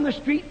out here on the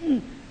street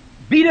and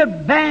beat a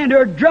band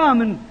or a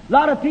drum, and a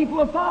lot of people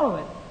will follow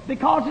it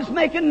because it's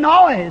making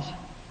noise.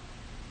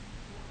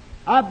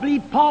 I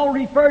believe Paul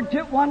referred to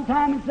it one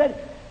time and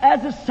said,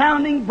 as a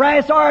sounding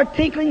brass or a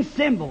tinkling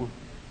cymbal.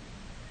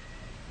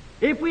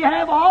 If we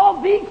have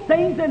all these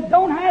things and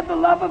don't have the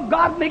love of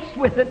God mixed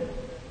with it,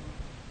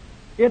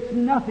 it's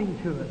nothing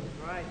to us.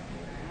 Right.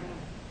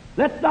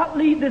 Let's not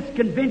leave this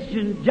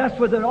convention just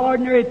with an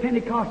ordinary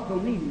Pentecostal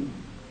meeting.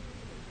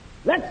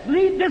 Let's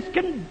leave this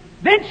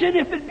convention,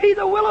 if it be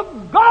the will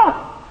of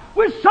God,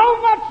 with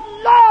so much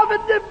love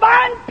and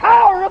divine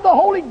power of the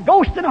Holy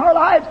Ghost in our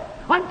lives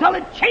until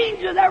it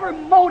changes every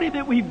motive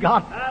that we've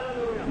got.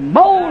 Hallelujah.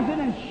 Molds it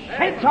and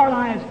shapes our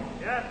lives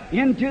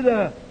into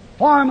the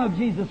form of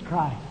Jesus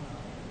Christ.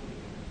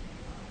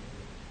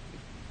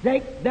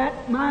 Take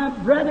that, my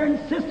brother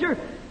and sister.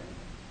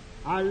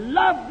 I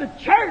love the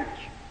church.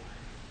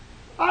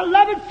 I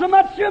love it so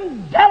much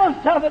I'm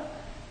jealous of it.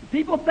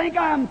 People think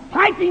I'm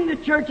fighting the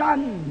church.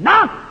 I'm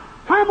not.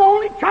 I'm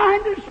only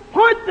trying to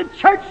point the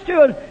church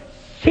to a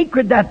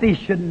secret that they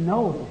should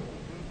know.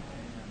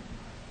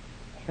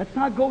 Let's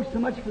not go so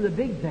much for the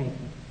big things,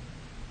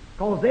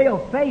 because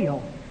they'll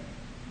fail.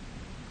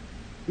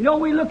 You know,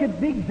 we look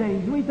at big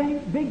things. We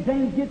think big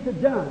things gets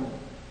it done.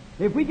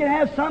 If we can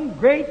have some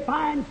great,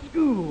 fine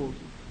schools.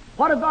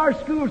 What have our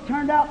schools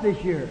turned out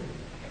this year?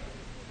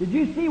 Did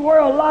you see where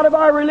a lot of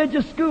our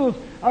religious schools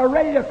are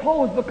ready to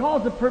close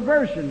because of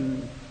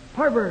perversion,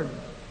 perverts,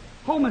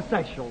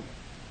 homosexuals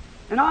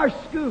in our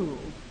schools?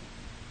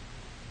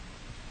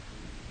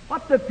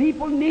 What the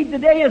people need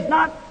today is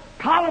not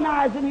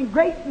colonizing in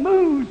great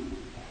moves.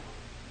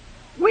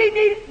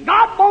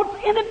 God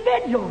wants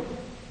individuals.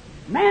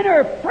 Men are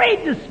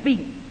afraid to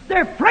speak.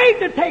 They're afraid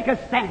to take a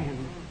stand.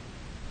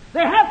 They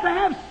have to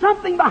have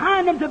something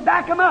behind them to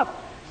back them up.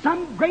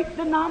 Some great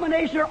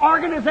denomination or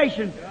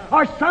organization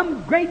or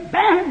some great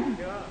band.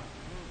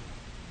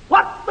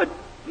 What the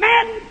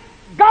man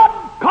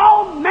God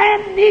called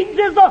man needs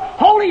is the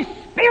Holy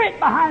Spirit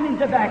behind him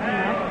to back him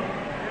up.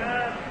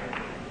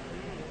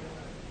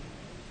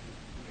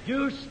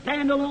 You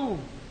stand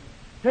alone.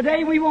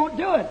 Today we won't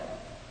do it.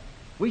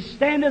 We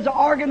stand as an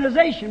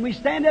organization. We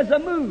stand as a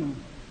move.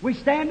 We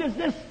stand as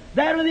this,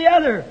 that, or the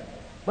other.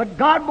 But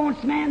God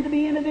wants man to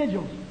be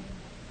individuals.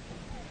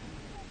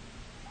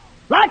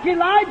 Like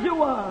Elijah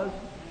was.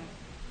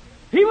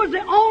 He was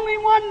the only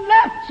one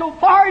left so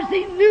far as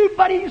he knew,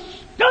 but he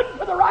stood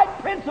for the right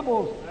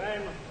principles.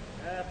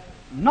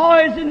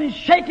 Noise and his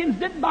shakings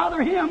didn't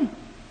bother him.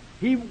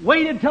 He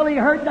waited till he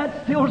heard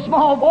that still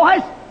small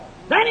voice.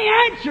 Then he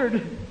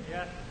answered.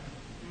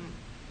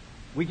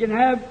 We can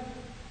have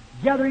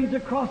gatherings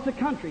across the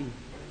country.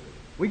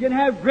 We can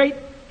have great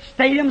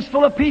stadiums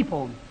full of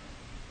people.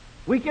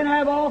 We can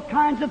have all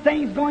kinds of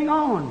things going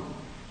on.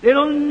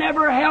 It'll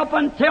never help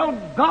until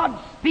God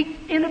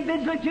speaks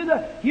individually to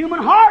the human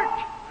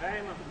heart.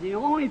 Amen. The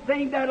only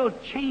thing that'll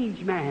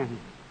change man.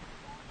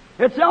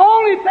 It's the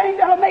only thing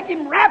that'll make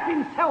him wrap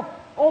himself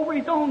over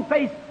his own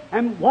face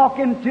and walk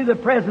into the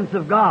presence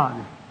of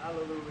God.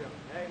 Hallelujah.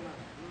 Amen.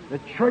 The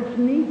church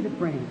needs it,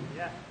 friends.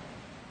 Yes.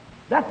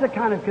 That's the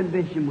kind of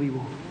conviction we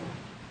want.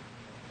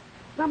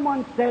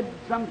 Someone said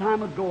some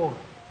time ago,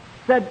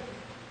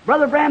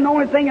 Brother Branham, the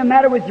only thing that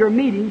matters with your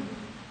meeting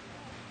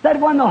Said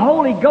when the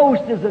Holy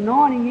Ghost is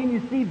anointing you and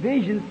you see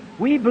visions,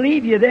 we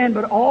believe you then,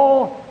 but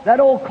all that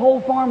old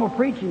cold form of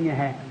preaching you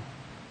have.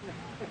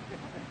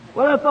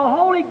 Well, if the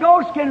Holy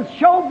Ghost can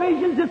show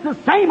visions, it's the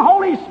same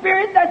Holy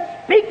Spirit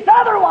that speaks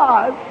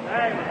otherwise.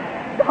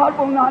 Amen. God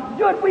will not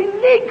do it. We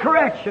need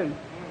correction.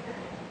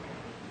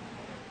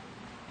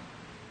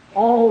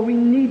 Oh, we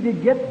need to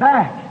get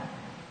back.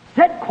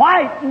 Sit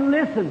quiet and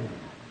listen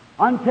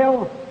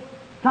until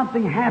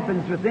something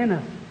happens within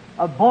us.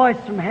 A voice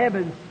from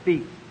heaven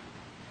speaks.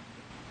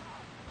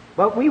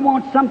 But we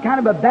want some kind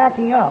of a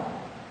backing up.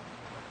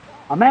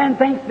 A man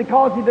thinks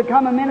because he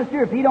become a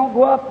minister, if he don't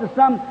go up to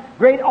some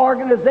great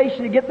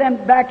organization to get them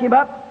to back him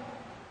up,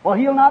 well,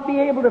 he'll not be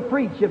able to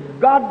preach. If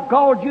God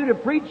called you to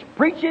preach,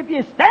 preach if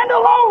you stand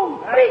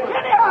alone. Preach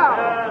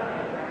anyhow.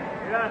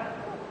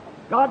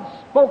 God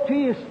spoke to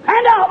you,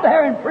 stand out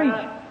there and preach.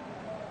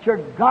 It's your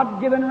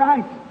God-given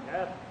right.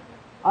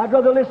 I'd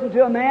rather listen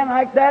to a man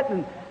like that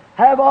and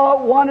have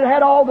one that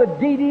had all the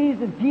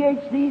DDs and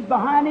PhDs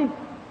behind him.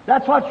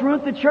 That's what's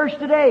ruined the church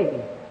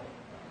today.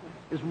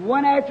 Is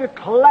one after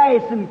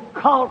class and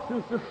cults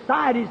and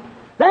societies.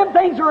 Them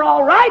things are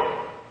all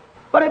right,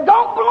 but it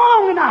don't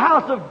belong in the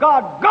house of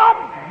God.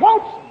 God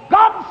wants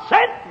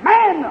God-sent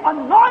man,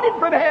 anointed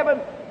from heaven,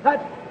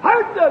 that's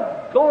heard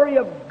the glory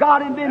of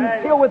God and been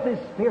filled with His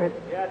Spirit.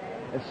 That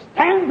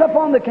stands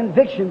upon the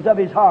convictions of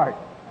his heart.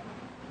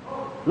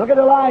 Look at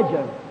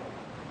Elijah.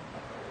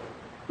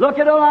 Look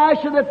at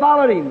Elisha that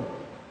followed him.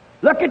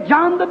 Look at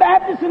John the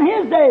Baptist in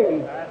his day.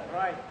 That's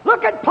right.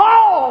 Look at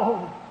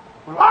Paul.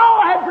 When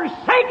all had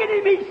forsaken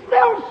him, he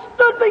still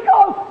stood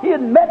because he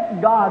had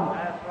met God.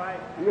 That's right.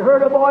 You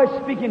heard a voice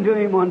speaking to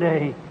him one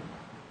day.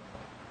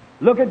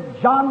 Look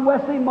at John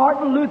Wesley,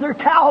 Martin Luther,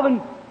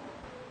 Calvin.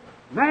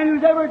 Man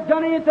who's ever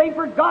done anything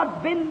for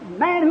God's been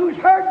man who's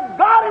heard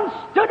God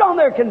and stood on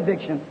their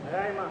conviction.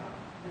 Amen.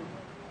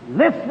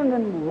 Listened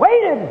and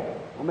waited.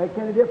 Won't make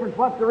any difference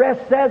what the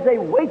rest says. They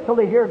wait till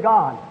they hear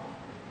God.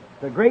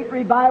 The great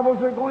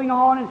revivals are going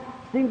on, and it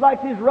seems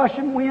like these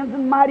rushing winds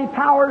and mighty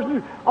powers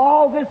and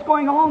all this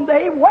going on.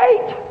 They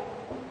wait.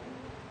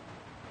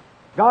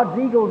 God's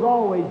eagles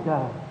always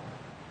does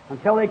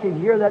until they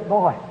can hear that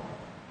voice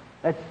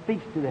that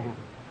speaks to them.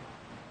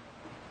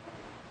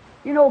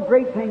 You know,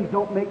 great things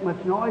don't make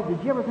much noise.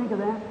 Did you ever think of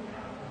that?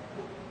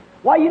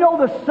 Why, you know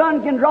the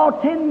sun can draw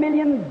 10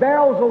 million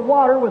barrels of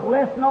water with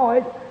less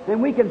noise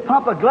than we can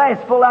pump a glass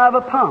full out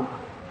of a pump.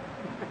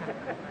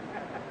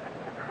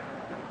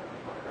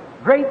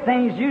 Great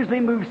things usually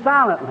move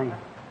silently.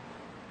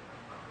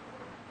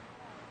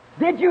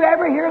 Did you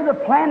ever hear the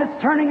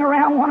planets turning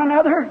around one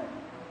another?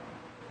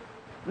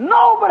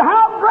 No, but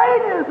how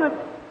great is it?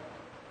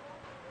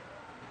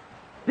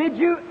 Did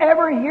you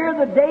ever hear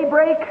the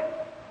daybreak?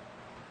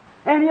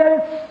 And yet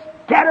it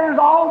scatters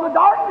all the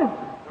darkness.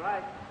 That's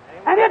right.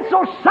 And it's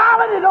so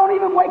silent it don't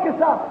even wake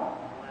us up.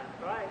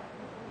 That's right.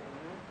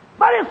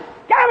 But it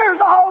scatters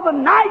all the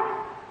night.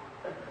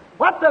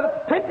 What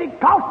the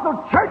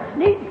Pentecostal church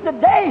needs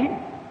today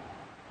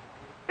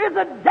is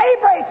a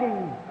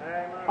daybreaking.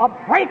 A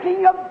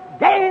breaking of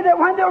day that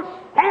when they'll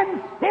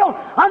stand still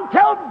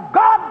until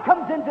God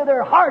comes into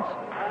their hearts.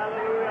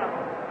 Hallelujah.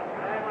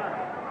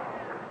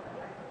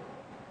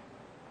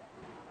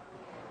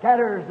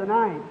 Scatters the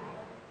night.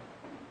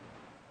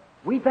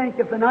 We think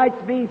if the night's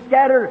being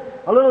scattered,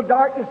 a little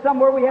darkness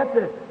somewhere, we have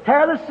to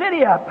tear the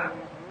city up.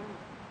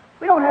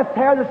 We don't have to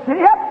tear the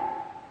city up.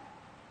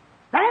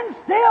 Stand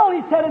still,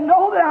 he said, and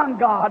know that I'm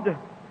God.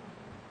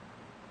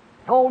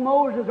 Told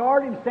Moses,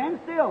 ordered him, stand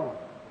still.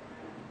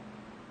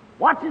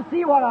 Watch and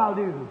see what I'll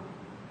do.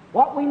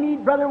 What we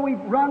need, brother, we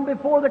run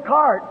before the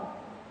cart.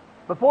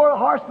 Before a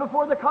horse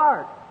before the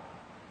cart.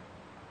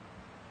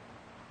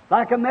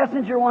 Like a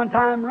messenger one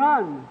time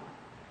run.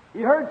 He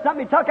heard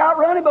something, he took out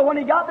running, but when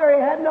he got there,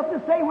 he had nothing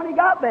to say when he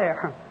got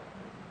there.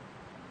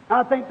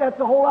 I think that's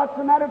a whole lot's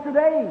the matter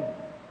today.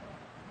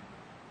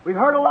 We've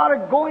heard a lot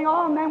of going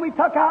on, then we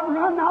tuck out and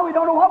run, now we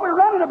don't know what we're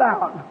running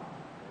about.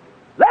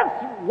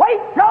 Let's wait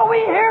till we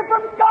hear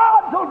from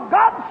God, till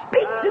God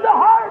speaks to the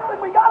heart,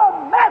 and we got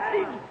a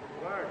message.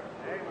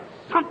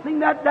 Something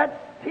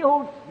that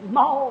still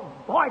small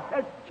voice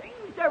has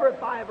changed every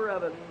fiber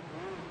of it.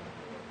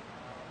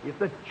 If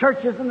the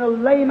churches and the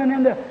laymen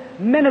and the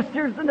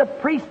ministers and the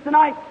priests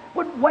tonight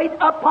would wait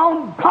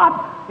upon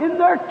God in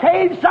their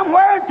cave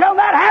somewhere until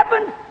that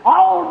happened,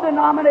 all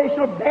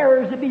denominational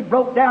barriers would be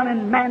broke down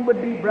and man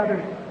would be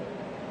brothers.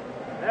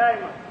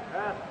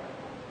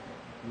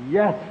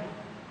 Yes,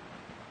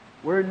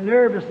 we're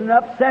nervous and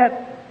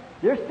upset.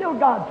 They're still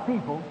God's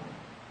people.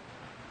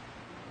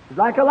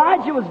 Like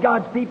Elijah was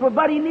God's people,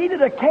 but he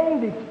needed a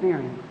cave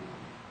experience.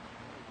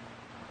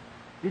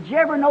 Did you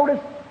ever notice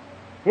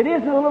it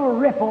isn't a little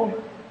ripple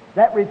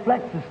that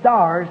reflects the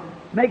stars,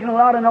 making a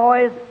lot of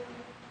noise?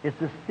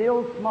 It's a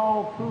still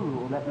small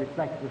pool that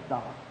reflects the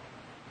stars.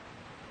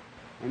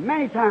 And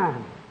many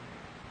times,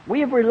 we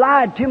have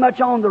relied too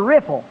much on the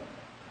ripple.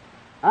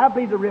 I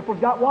believe the ripple's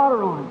got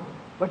water on it.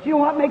 But you know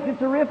what makes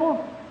it a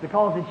ripple?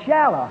 Because it's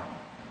shallow.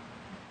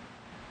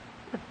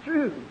 It's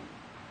true.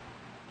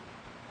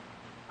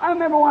 I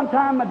remember one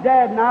time my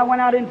dad and I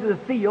went out into the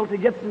field to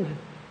get some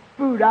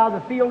food out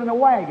of the field in a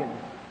wagon.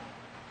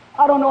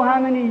 I don't know how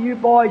many of you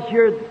boys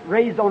here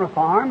raised on a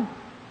farm,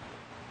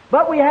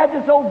 but we had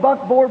this old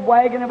buckboard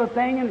wagon of a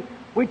thing, and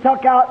we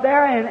took out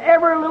there, and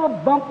every little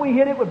bump we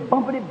hit it would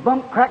bumpity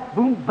bump, crack,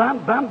 boom,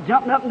 bump, bump,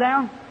 jumping up and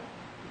down.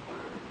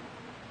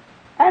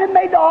 And it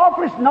made the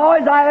awfulest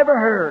noise I ever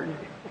heard.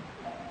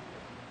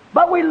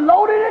 But we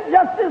loaded it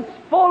just as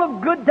full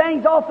of good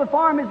things off the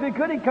farm as we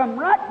could, and come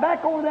right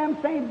back over them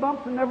same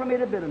bumps and never made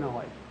a bit of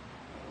noise.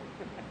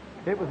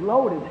 It was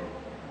loaded.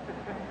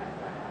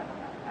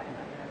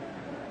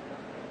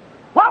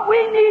 What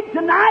we need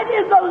tonight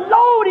is a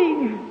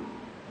loading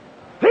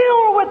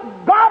filled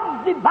with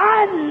God's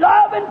divine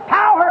love and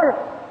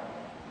power,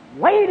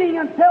 waiting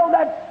until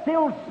that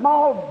still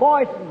small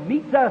voice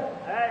meets us.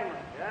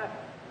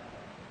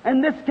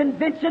 And this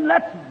convention,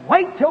 let's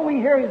wait till we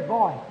hear His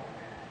voice.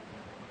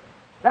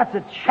 That's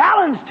a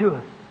challenge to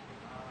us.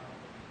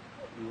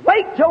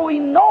 Wait till we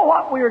know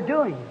what we're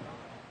doing.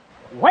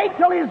 Wait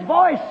till His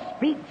voice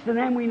speaks, and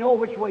then we know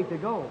which way to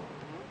go.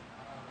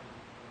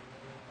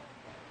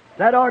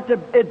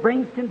 It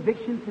brings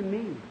conviction to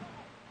me.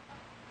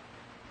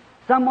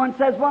 Someone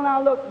says, well,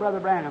 now look,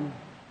 Brother Branham,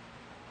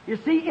 you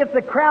see, if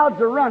the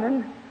crowds are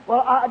running,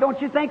 well,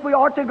 don't you think we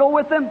ought to go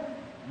with them?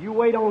 You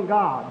wait on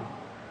God.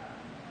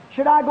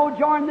 Should I go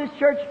join this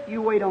church?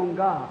 You wait on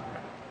God.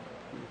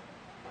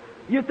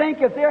 You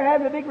think if they're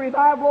having a big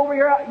revival over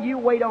here, you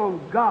wait on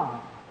God.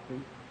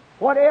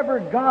 Whatever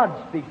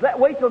God speaks.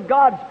 Wait till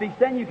God speaks,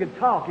 then you can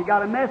talk. You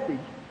got a message.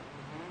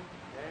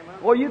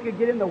 Or you could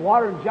get in the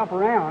water and jump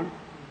around,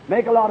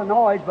 make a lot of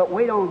noise, but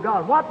wait on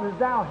God. What does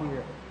thou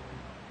hear?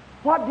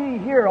 What do you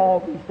hear all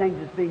these things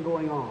that's been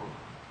going on?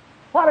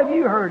 What have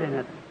you heard in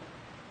it?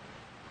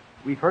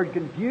 We've heard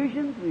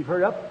confusions, we've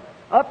heard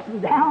ups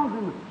and downs,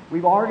 and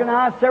we've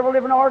organized several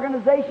different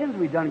organizations.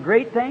 We've done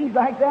great things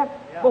like that.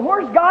 Yeah. But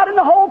where's God in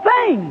the whole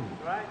thing?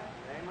 Right.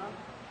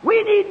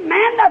 We need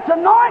man that's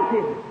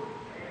anointed.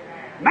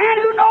 Man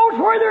who knows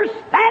where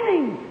they're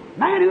standing.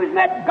 Man who's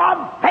met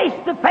God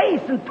face to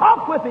face and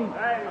talked with Him.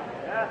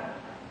 Yeah.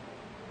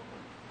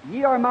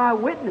 Ye are my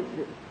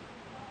witnesses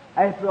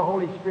after the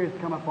Holy Spirit's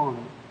come upon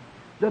me.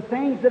 The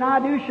things that I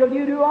do shall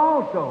you do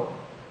also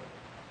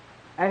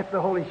after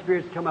the Holy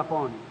Spirit's come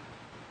upon you.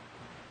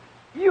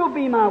 You'll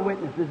be my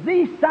witnesses.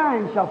 These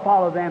signs shall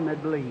follow them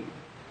that believe.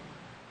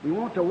 We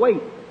want to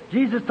wait.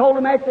 Jesus told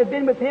them after they'd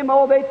been with Him,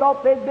 they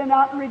thought they'd been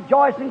out and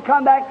rejoiced and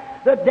come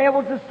back. The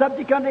devil's a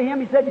subject unto Him.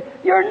 He said,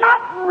 you're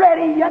not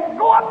ready yet.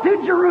 Go up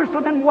to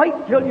Jerusalem and wait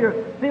till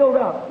you're filled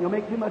up. You'll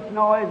make too much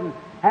noise and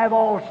have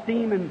all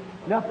steam and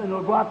nothing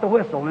will go out the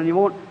whistle, and you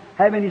won't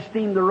have any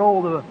steam to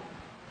roll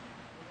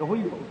the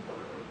wheels.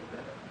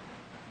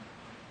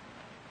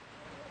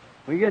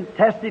 We can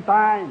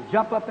testify and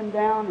jump up and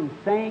down and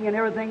sing and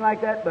everything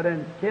like that, but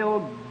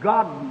until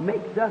God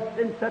makes us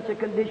in such a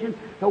condition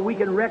so we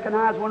can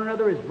recognize one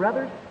another as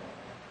brothers,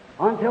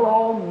 until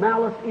all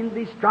malice,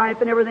 envy,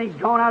 strife, and everything's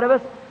gone out of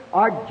us,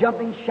 our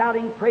jumping,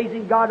 shouting,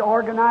 praising God,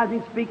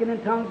 organizing, speaking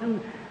in tongues, and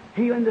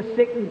healing the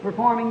sick and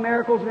performing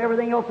miracles and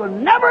everything else will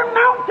never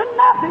amount to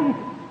nothing.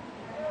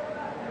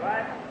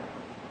 Right.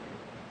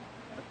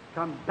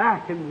 Come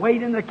back and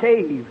wait in the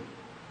cave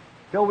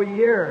till we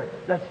hear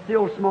that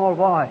still small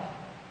voice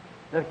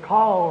that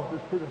calls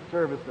us to the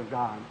service of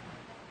God.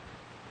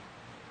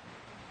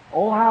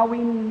 Oh, how we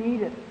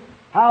need it.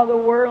 How the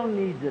world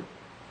needs it.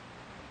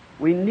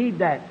 We need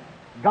that.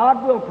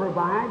 God will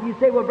provide. You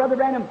say, well, Brother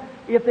Branham,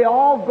 if they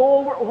all go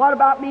over, what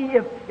about me?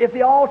 If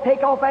they all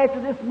take off after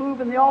this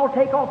move and they all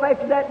take off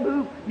after that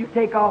move, you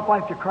take off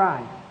after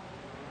Christ.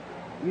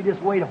 You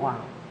just wait a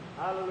while.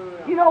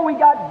 Hallelujah. You know, we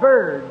got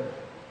birds.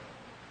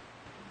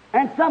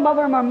 And some of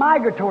them are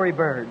migratory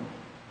birds.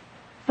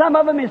 Some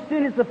of them, as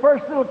soon as the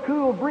first little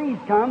cool breeze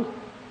comes,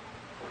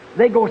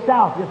 they go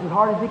south just as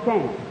hard as they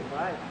can.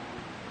 Right.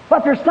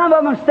 But there's some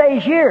of them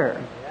stays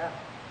here. Yeah.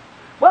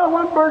 Well,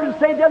 one bird will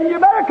say to the other, you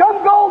better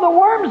come go, the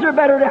worms are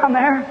better down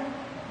there.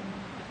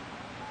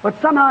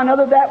 But somehow or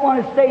another, that one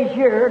that stays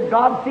here,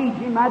 God feeds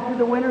him right through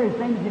the winter as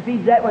soon as He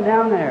feeds that one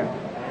down there.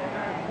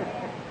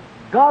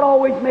 God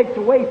always makes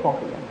a way for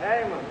you.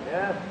 Amen.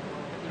 Yes.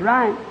 That's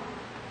right.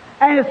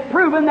 And it's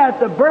proven that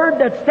the bird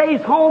that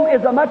stays home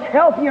is a much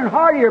healthier and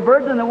hardier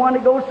bird than the one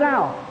that goes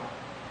south.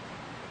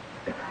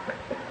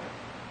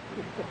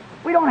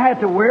 We don't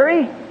have to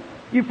worry.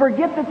 You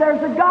forget that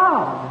there's a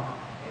God.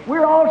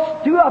 We're all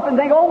stew up and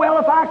think, oh, well,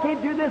 if I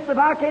can't do this, if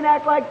I can't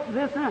act like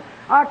this, and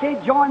I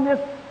can't join this.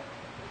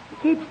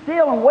 Keep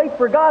still and wait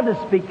for God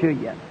to speak to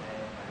you.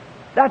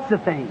 That's the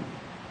thing.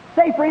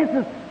 Say, for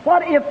instance,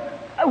 what if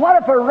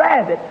a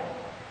rabbit,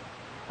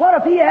 what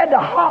if he had to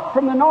hop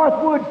from the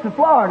North Woods to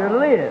Florida to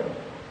live?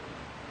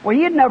 Well,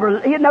 he'd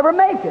never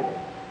make it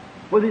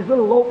with his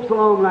little lopes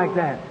along like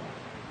that.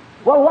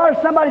 Well, what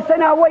if somebody say,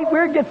 now wait,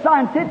 we'll get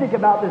scientific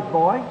about this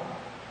boy.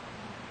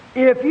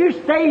 If you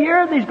stay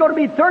here, there's going to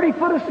be 30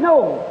 foot of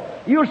snow.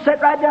 You'll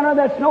sit right down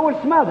under that snow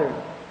and smothered.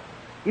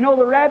 You know,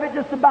 the rabbit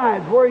just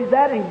abides where he's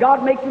at, and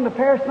God makes him a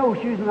pair of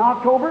snowshoes in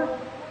October.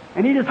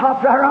 And he just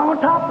hops right around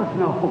on top of the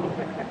snow.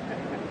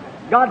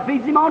 God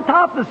feeds him on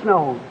top of the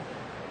snow.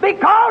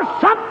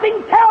 Because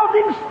something tells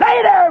him,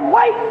 stay there and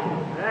wait.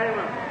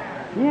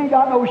 Amen. He ain't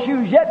got no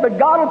shoes yet, but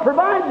God will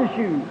provide the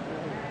shoes.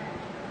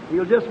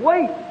 He'll just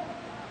wait.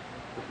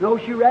 The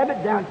snowshoe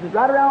rabbit dances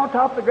right around on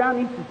top of the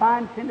ground, eats the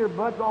fine tender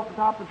buds off the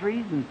top of the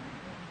trees, and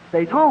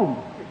stays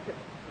home.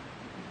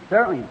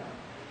 Certainly.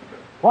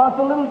 What if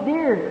the little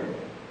deer?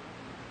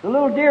 The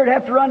little deer would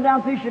have to run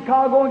down through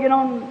Chicago and get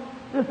on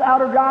this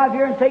outer drive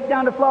here and take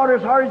down to Florida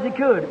as hard as he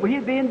could. Well,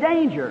 he'd be in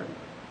danger.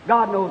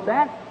 God knows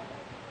that.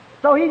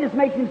 So he just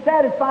makes him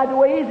satisfied the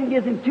way he is and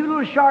gives him two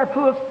little sharp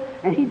hoofs,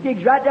 and he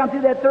digs right down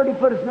through that 30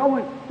 foot of snow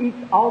and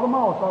eats all the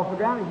moss off the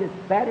ground and gets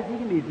as fat as he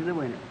can be through the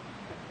winter.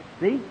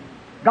 See?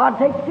 God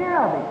takes care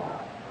of him.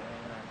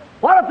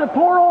 What if the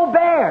poor old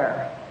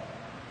bear,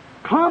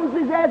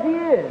 clumsy as he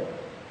is,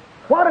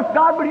 what if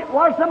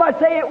somebody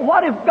say,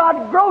 what if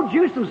God growed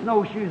you some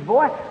snowshoes,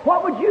 boy?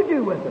 What would you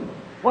do with them?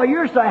 Well,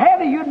 you're so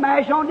heavy you'd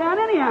mash on down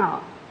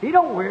anyhow. He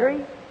don't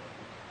worry.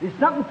 There's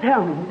something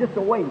telling him, just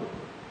to wait.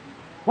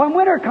 When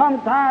winter time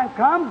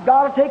comes,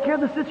 God will take care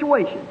of the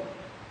situation.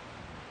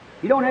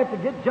 You don't have to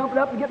get jumping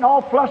up and getting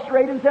all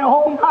frustrated and saying,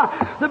 oh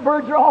my, the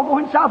birds are all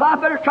going south, I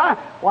better try.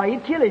 Why,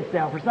 he'd kill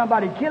himself, or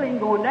somebody kill him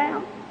going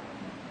down.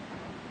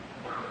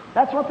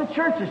 That's what the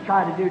churches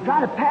try to do,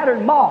 trying to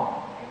pattern moth.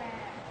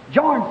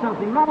 Join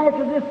something, right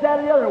after this, that,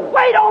 and the other.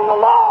 Wait on the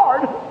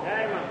Lord!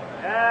 Amen.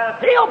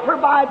 Yes. He'll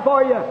provide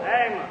for you.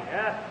 Amen.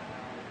 Yes.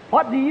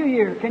 What do you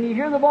hear? Can you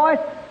hear the voice?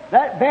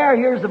 That bear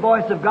hears the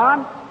voice of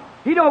God.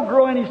 He don't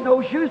grow any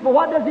snowshoes, but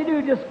what does he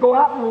do? Just go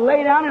out and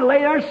lay down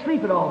and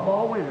sleep it off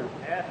all winter.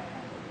 Yes.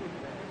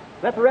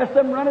 Let the rest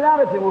of them run it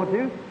out if they want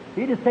to.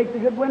 He just takes a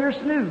good winter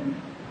snooze.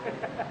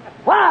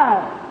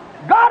 Why?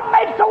 God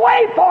makes a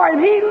way for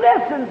him. He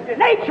listens.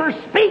 Nature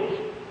speaks.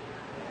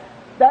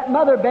 That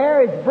mother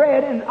bear is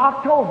bred in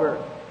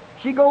October.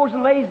 She goes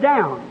and lays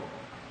down.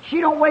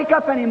 She don't wake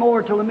up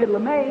anymore till the middle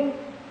of May.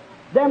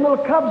 Them little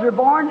cubs are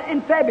born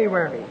in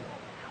February.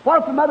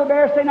 What if the mother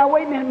bear say, now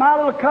wait a minute, my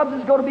little cubs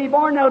is going to be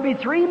born, that'll be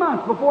 3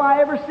 months before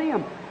I ever see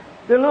them.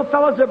 The little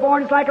fellows are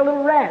born, it's like a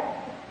little rat.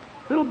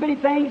 Little bitty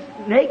things,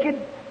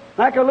 naked,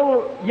 like a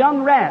little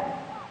young rat.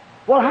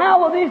 Well,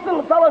 how will these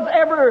little fellows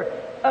ever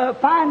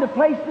find a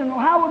place, and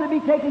how will they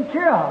be taken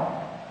care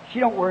of? She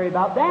don't worry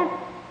about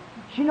that.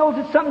 She knows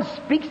that something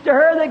speaks to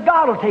her that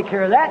God will take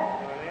care of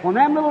that. When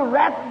them little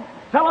rat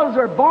fellows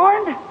are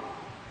born,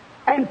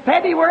 in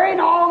February and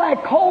all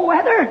that cold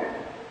weather,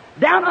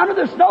 down under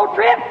the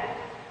snowdrift,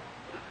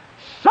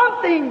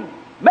 something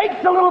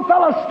makes the little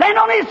fellow stand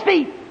on his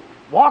feet,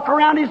 walk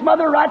around his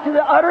mother right to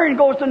the udder and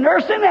goes to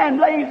nursing and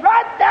lays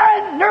right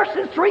there and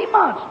nurses 3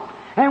 months.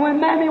 And when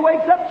Mammy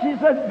wakes up, she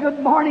says, good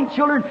morning,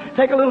 children,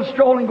 take a little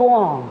stroll and go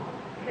on.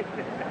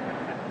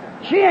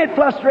 She ain't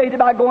frustrated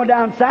about going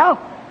down south.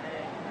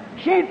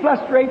 She ain't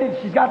frustrated.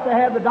 She's got to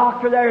have the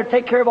doctor there to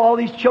take care of all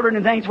these children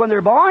and things when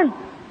they're born.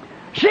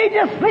 She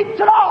just sleeps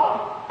it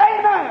off.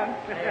 Amen.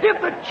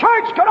 If the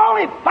church could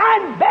only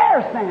find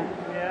bear sense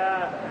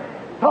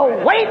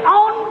to wait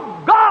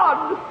on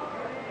God.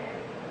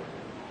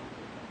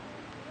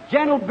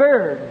 Gentle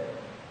bird,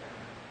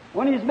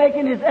 when he's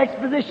making his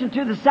expedition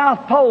to the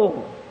South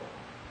Pole,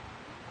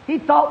 he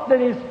thought that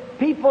his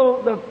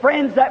people, the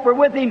friends that were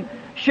with him,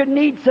 should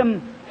need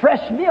some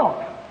fresh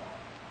milk.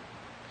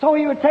 So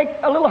he would take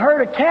a little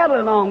herd of cattle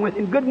along with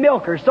him, good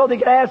milkers, so they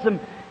could have some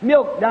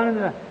milk down in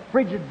the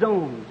frigid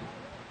zones,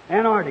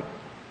 Antarctic.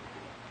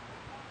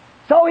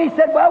 So he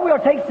said, well, we'll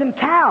take some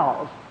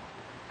cows.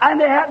 And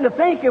they happened to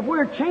think, if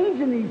we're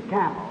changing these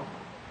cows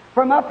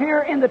from up here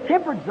in the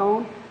temperate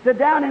zone to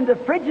down in the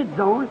frigid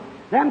zone,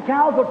 them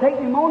cows will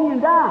take pneumonia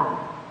and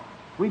die.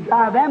 We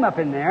drive them up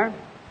in there.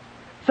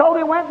 So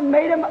they went and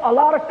made them a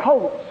lot of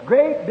coats,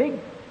 great big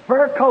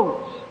fur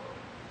coats,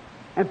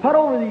 and put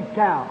over these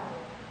cows.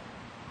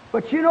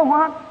 But you know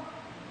what?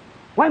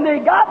 When they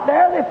got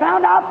there, they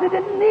found out they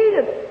didn't need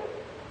it.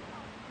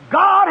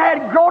 God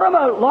had grown them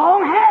a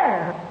long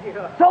hair,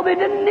 so they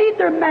didn't need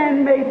their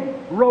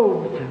man-made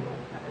robes.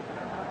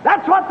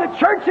 That's what the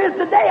church is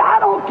today. I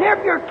don't care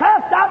if you're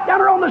cast out down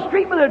there on the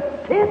street with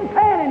a tin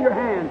pan in your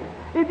hand,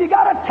 if you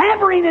got a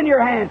tambourine in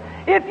your hand,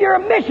 if you're a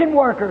mission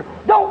worker,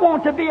 don't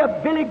want to be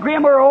a Billy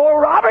Graham or Oral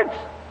Roberts.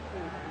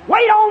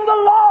 Wait on the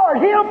Lord.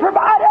 He'll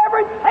provide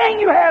everything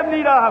you have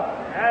need of.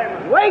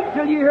 Amen. Wait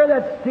till you hear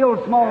that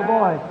still small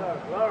voice.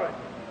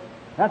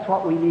 That's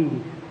what we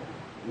need.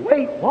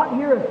 Wait, what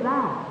hearest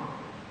thou?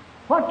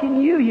 What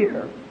can you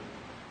hear?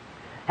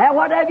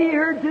 What have you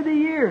heard through the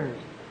years?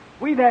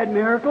 We've had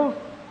miracles.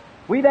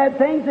 We've had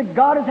things that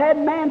God has had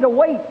man to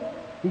wait.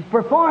 He's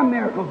performed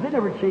miracles. They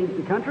never changed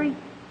the country.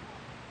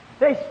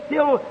 They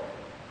still,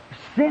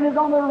 sin is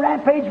on the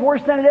rampage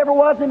worse than it ever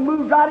was and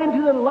moved right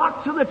into the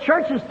locks of the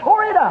churches,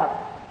 tore it up.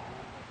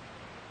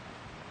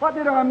 What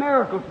did our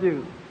miracles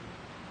do?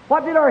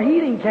 What did our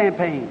healing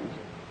campaigns?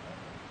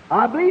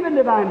 I believe in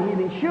divine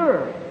healing,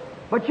 sure.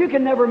 But you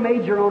can never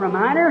major on a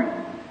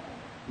minor.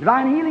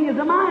 Divine healing is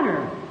a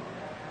minor.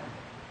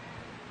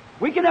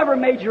 We can never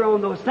major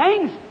on those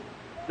things.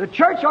 The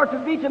church ought to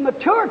be to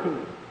maturity.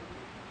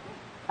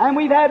 And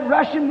we've had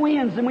rushing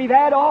winds and we've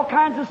had all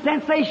kinds of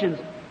sensations.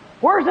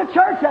 Where's the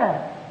church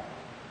at?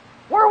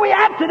 Where are we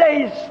at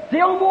today?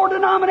 Still more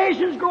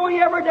denominations growing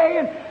every day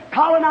and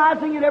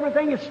colonizing and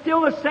everything. It's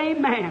still the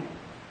same man.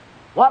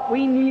 What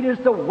we need is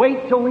to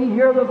wait till we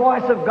hear the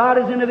voice of God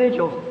as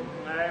individuals.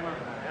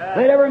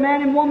 Let every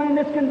man and woman in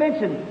this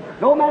convention,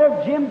 no matter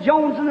if Jim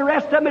Jones and the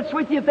rest of them it's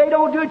with you, if they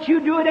don't do it, you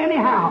do it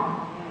anyhow.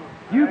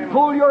 You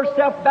pull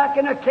yourself back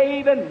in a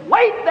cave and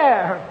wait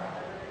there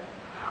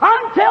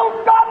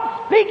until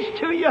God speaks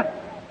to you.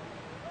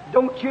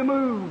 Don't you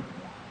move.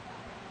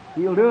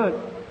 He'll do it.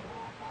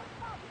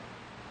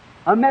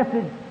 A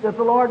message that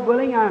the Lord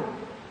willing,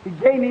 He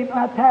gave me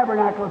my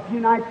tabernacle a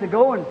few nights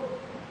ago, and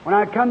when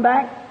I come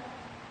back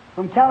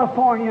from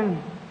California, and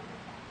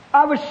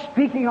I was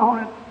speaking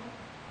on it,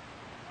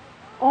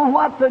 on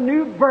what the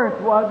new birth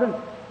was, and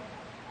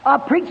I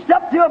preached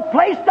up to a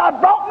place I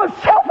brought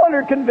myself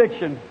under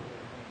conviction.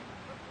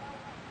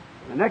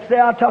 The next day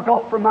I took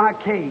off from my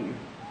cave.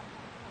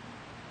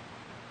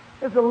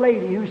 There's a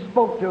lady who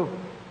spoke to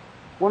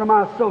one of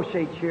my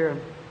associates here,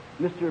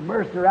 Mr.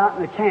 Mercer, out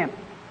in the camp.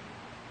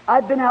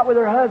 I'd been out with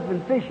her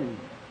husband fishing.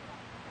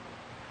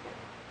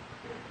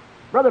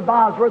 Brother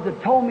Bosworth had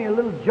told me a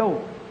little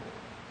joke.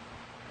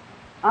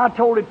 I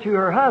told it to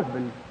her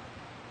husband.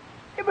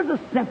 It was a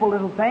simple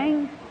little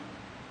thing,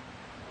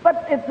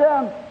 but it's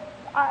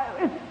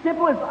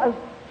simple as I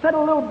said. A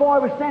little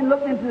boy was standing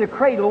looking into the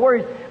cradle where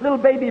his little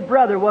baby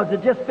brother was,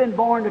 had just been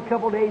born a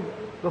couple days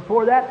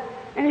before that,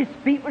 and his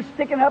feet were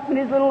sticking up and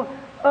his little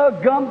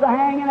gums are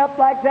hanging up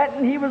like that,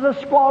 and he was a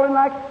squalling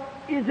like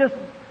he's just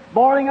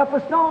boiling up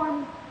a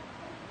storm.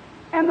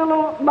 And the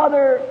little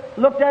mother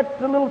looked at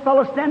the little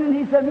fellow standing,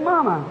 and he said,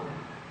 "Mama,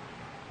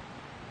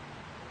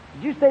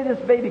 did you say this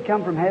baby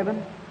come from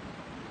heaven?"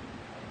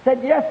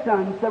 Said, "Yes,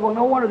 son." Said, "Well,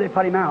 no wonder they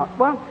put him out."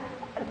 Well,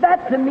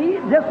 that to me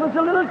just was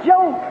a little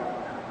joke.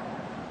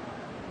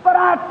 But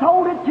I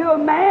told it to a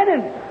man,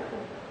 and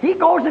he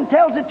goes and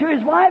tells it to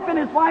his wife, and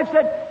his wife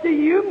said, "Do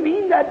you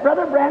mean that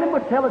Brother Branham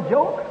would tell a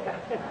joke?"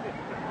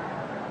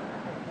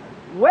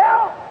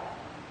 Well,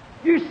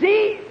 you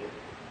see,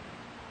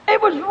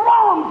 it was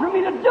wrong for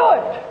me to do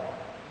it.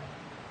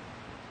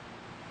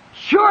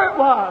 Sure it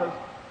was.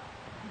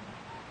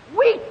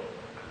 We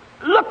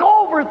look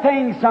over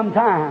things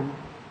sometimes.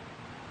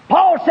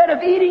 Paul said,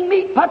 "If eating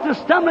meat puts a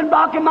stumbling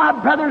block in my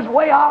brother's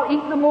way, I'll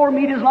eat the more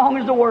meat as long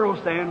as the world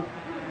stands."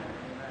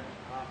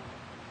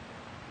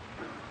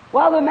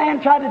 Well, the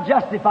man tried to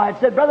justify it.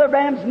 Said, "Brother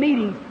Branham's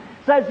meetings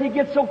says he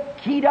gets so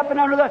keyed up and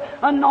under the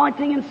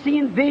anointing and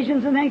seeing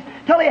visions and things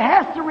till he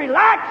has to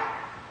relax."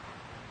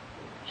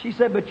 She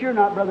said, "But you're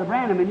not Brother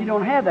Branham and you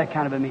don't have that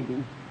kind of a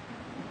meeting."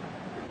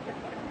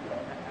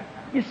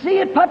 You see,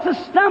 it puts a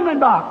stumbling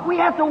block. We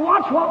have to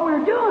watch what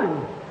we're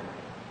doing.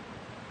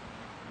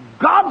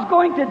 God's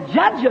going to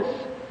judge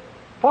us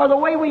for the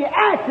way we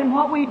act and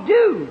what we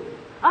do.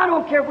 I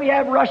don't care if we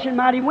have rushing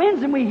mighty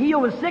winds and we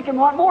heal the sick and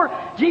what more.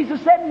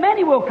 Jesus said,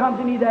 "Many will come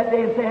to me that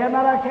day and say, 'Have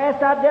not I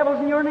cast out devils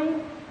in your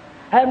name?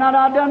 Have not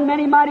I done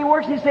many mighty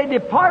works?' He said,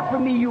 'Depart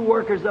from me, you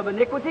workers of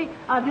iniquity.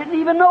 I didn't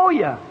even know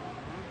you.'"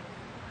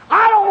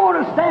 I don't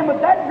want to stand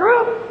with that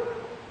group.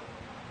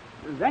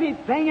 If there's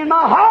anything in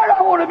my heart,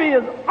 I want to be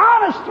as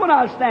honest when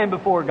I stand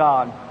before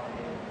God.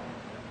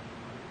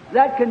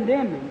 That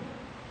condemned me.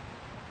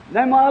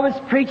 Then while I was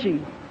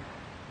preaching,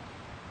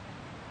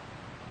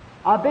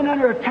 I've been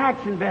under a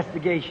tax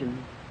investigation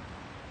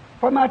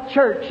for my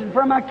church and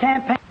for my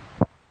campaign.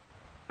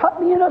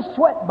 Put me in a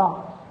sweat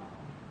box.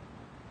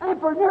 And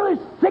for nearly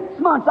 6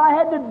 months I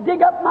had to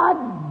dig up my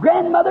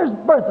grandmother's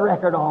birth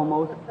record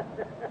almost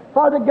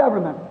for the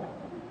government.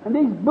 And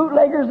these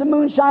bootleggers and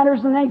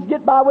moonshiners and things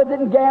get by with it,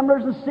 and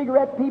gamblers and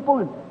cigarette people,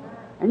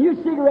 and you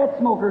cigarette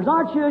smokers,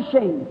 aren't you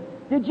ashamed?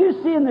 Did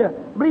you see in the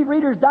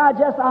Reader's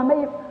Digest, I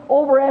may have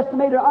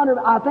overestimated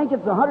I think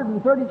it's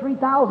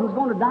 133,000 is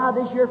going to die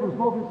this year from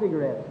smoking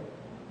cigarettes.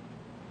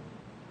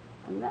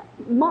 And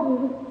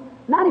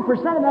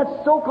 90% of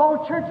that's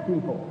so-called church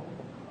people.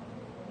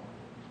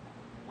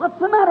 What's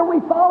the matter?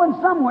 We've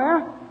fallen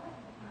somewhere.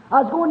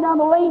 I was going down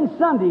the lane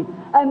Sunday,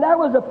 and there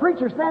was a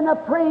preacher standing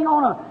up praying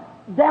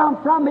down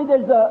from me.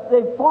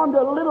 They formed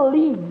a little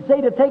league, say,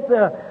 to take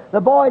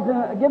the boys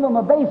and give them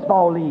a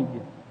baseball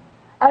league.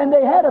 And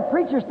they had a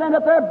preacher stand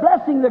up there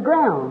blessing the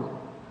grounds.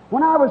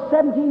 When I was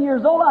 17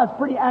 years old, I was a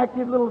pretty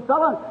active little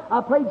fellow.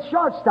 I played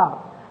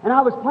shortstop, and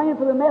I was playing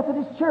for the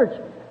Methodist Church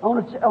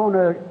on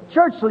a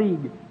church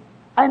league.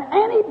 And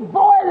any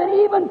boy that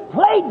even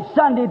played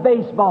Sunday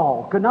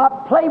baseball could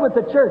not play with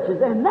the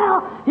churches. And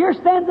now here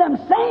stands them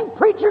same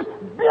preachers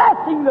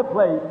blessing the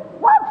place.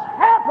 What's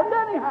happened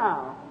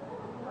anyhow?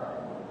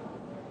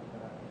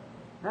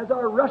 Has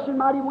our rushing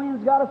mighty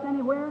winds got us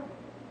anywhere?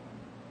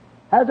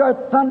 Has our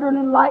thundering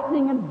and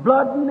lightning and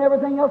blood and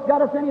everything else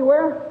got us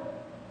anywhere?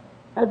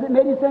 Has it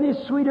made us any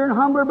sweeter and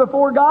humbler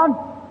before God?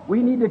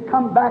 We need to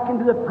come back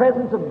into the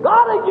presence of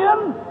God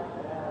again.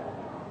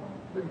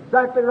 That's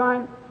exactly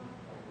right.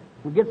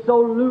 We get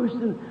so loose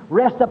and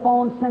rest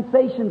upon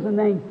sensations and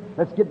things.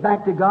 Let's get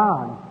back to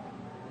God.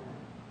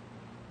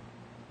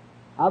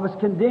 I was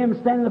condemned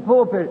standing in the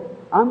pulpit.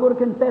 I'm going to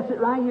confess it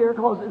right here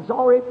because it's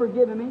already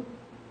forgiven me.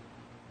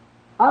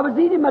 I was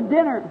eating my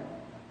dinner,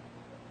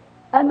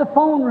 and the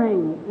phone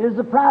rang. It was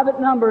a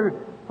private number.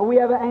 We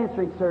have an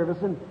answering service,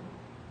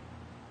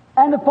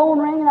 and the phone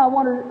rang, and I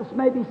wondered if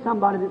maybe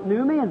somebody that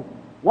knew me. And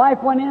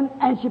wife went in,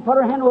 and she put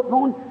her hand on the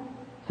phone,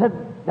 said,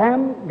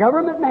 "Damn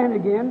government man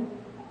again."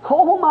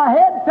 Oh, my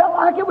head felt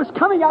like it was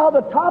coming out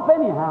of the top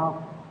anyhow.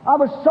 I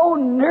was so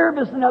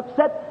nervous and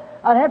upset.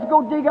 I'd have to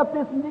go dig up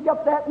this and dig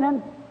up that, and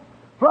then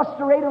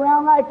frustrate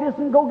around like this,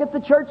 and go get the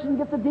church and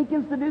get the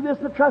deacons to do this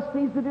and the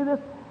trustees to do this.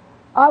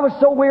 I was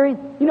so weary.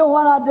 You know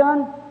what I'd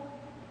done?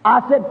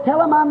 I said, "Tell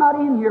them I'm not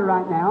in here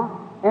right now."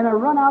 And I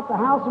run out the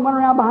house and went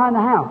around behind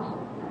the house.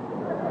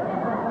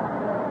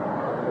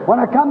 When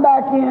I come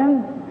back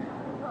in,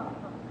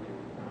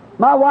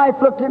 my wife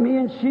looked at me,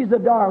 and she's a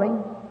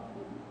darling.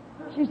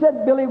 She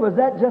said, "Billy, was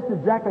that just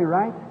exactly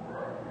right?"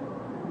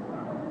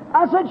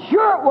 I said,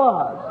 "Sure it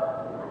was.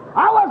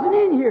 I wasn't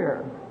in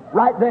here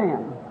right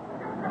then."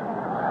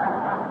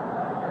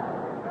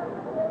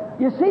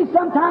 You see,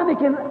 sometimes it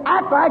can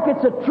act like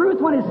it's a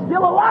truth when it's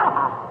still a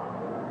lie.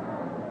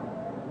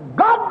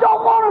 God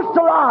don't want us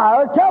to lie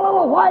or tell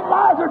little white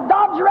lies or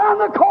dodge around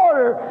the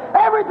corner.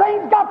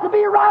 Everything's got to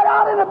be right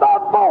out and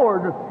above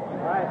board.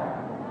 Right.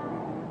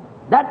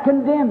 That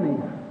condemned me.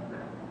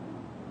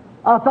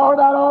 I thought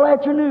about it all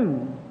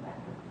afternoon.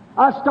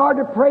 I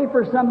started to pray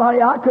for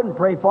somebody. I couldn't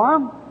pray for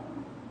them.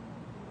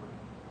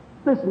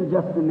 Listen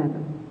just a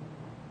minute.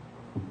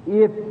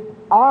 If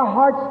our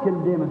hearts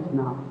condemn us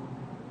not,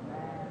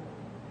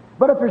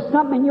 but if there's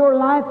something in your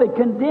life that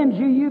condemns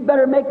you, you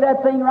better make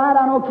that thing right.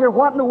 I don't care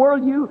what in the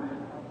world you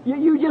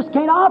just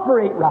can't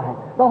operate right.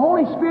 The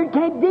Holy Spirit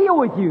can't deal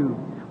with you.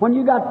 When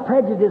you got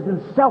prejudice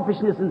and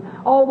selfishness and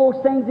all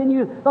those things in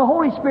you, the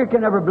Holy Spirit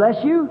can never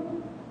bless you.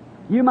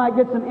 You might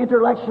get some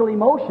intellectual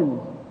emotions,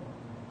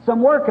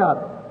 some workup.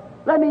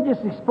 Let me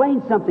just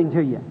explain something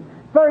to you.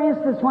 For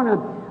instance, when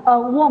a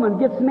woman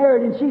gets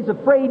married and she's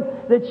afraid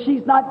that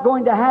she's not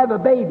going to have a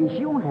baby,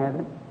 she won't have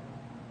it.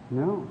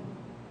 No.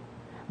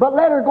 But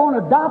let her go and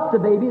adopt the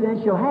baby,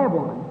 then she'll have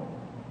one.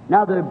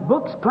 Now, the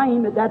books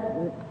claim that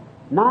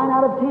 9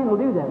 out of 10 will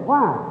do that.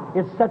 Why?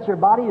 It sets her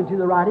body into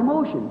the right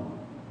emotion.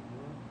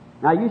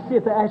 Now, you see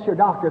if they ask your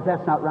doctor if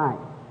that's not right.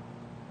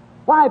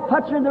 Why? It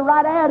puts her in the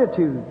right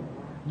attitude.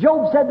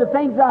 Job said, "The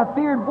things I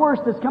feared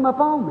worst has come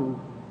upon me."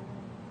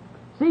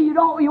 See, you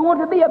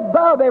want to be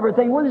above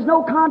everything where there's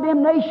no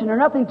condemnation or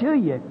nothing to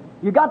you.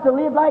 You got to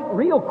live like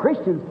real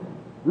Christians.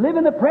 Live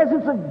in the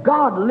presence of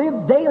God.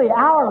 Live daily,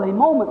 hourly,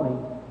 momently.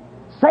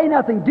 Say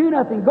nothing, do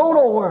nothing, go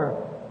nowhere.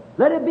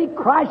 Let it be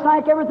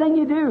Christ-like everything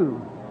you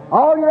do.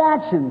 All your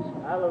actions.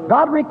 Hallelujah.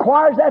 God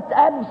requires that to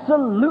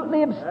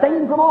absolutely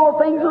abstain from all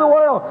things of the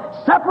world.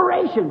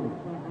 Separation.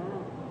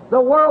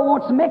 The world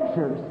wants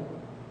mixers.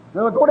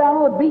 They'll go down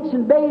on the beach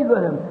and bathe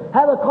with them.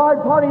 Have a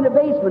card party in the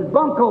basement,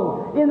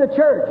 bunco, in the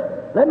church.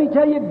 Let me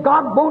tell you,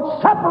 God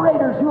wants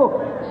separators who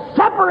will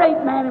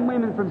separate man and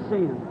women from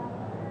sin.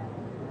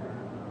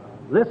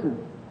 Listen,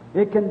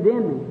 it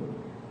condemned me.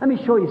 Let me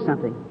show you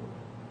something.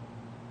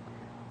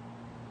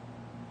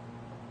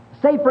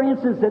 Say, for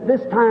instance, at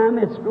this time,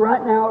 it's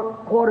right now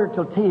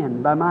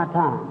 9:45 by my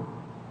time.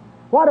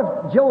 What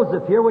if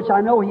Joseph here, which I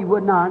know he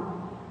would not,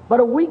 but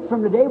a week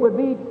from today would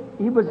be,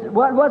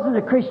 wasn't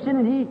a Christian,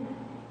 and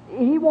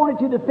he wanted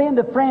to defend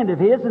a friend of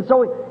his, and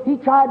so he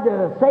tried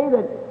to say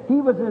that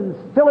he was in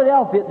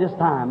Philadelphia at this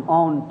time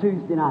on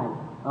Tuesday night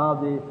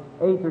of the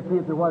 8th or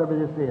 10th or whatever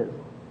this is.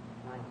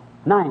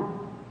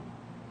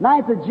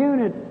 9th of June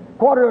at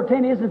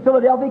 9:45 he is in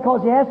Philadelphia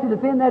because he has to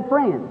defend that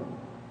friend.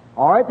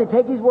 All right, they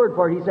take his word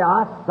for it. He said,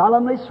 "I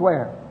solemnly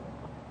swear."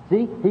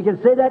 See, he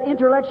can say that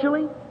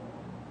intellectually,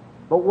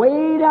 but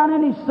way down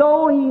in his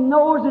soul, he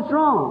knows it's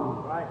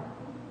wrong. Right.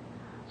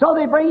 So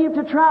they bring him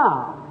to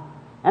trial,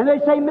 and they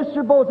say,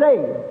 "Mr.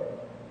 Bozay,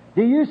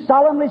 do you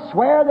solemnly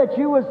swear that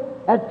you was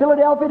at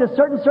Philadelphia at a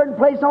certain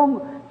place on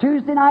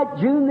Tuesday night,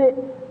 June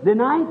the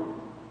 9th,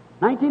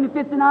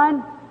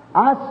 1959?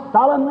 I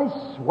solemnly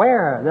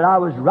swear that I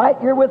was right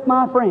here with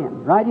my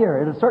friend, right here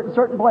at a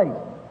certain place."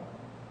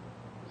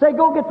 Say,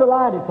 "Go get the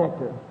lie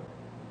detector."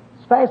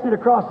 It's fastened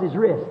across his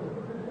wrist.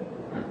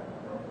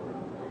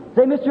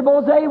 Say, "Mr.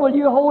 Bozay, will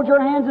you hold your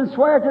hands and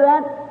swear to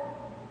that?"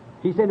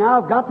 He said, "Now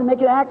I've got to make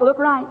it look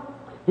right."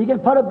 He can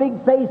put a big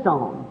face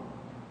on.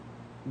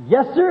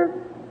 "Yes, sir,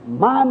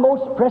 my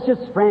most precious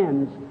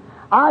friends,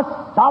 I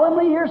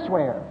solemnly here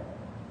swear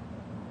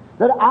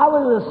that I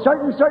was at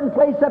a certain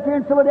place up here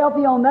in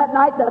Philadelphia on that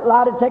night." That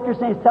lie detector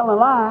says he's telling a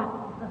lie.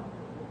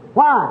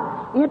 Why?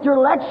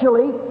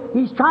 Intellectually,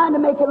 he's trying to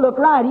make it look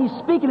right. He's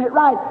speaking it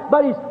right.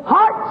 But his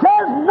heart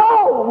says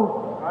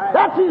no. Right.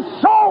 That's his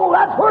soul.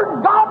 That's where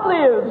God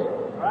lives.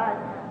 Right.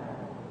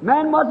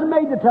 Man wasn't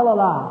made to tell a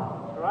lie.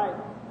 Right.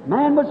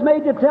 Man was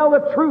made to tell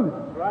the truth.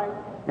 Right.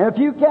 And if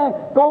you can't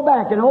go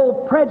back and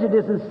hold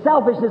prejudice and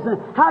selfishness, and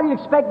how do you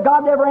expect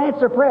God to ever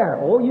answer prayer?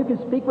 Oh, you can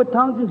speak with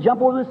tongues and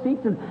jump over the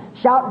seats and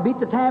shout and beat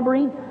the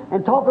tambourine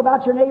and talk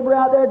about your neighbor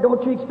out there.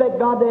 Don't you expect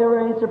God to ever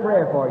answer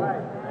prayer for you?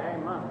 Right.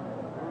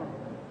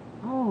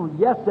 Oh,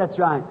 Yes, that's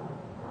right.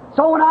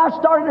 So when I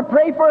started to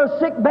pray for a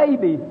sick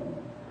baby,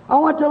 I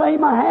went to lay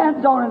my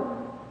hands on it,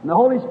 and the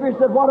Holy Spirit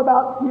said, what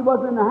about he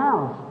wasn't in the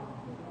house?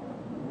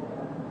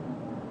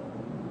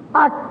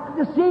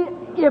 You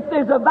see, if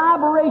there's a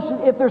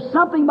vibration, if there's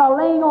something by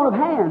laying on of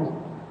hands,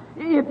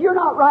 if you're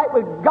not right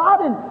with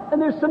God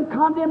and there's some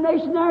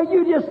condemnation there,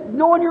 you just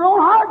know in your own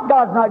heart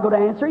God's not going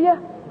to answer you.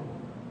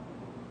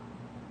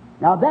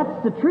 Now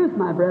that's the truth,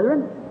 my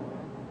brethren.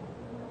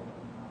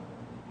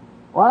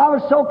 Well, I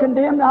was so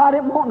condemned I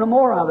didn't want no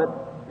more of it.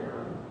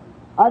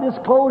 I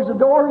just closed the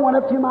door and went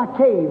up to my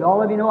cave.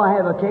 All of you know I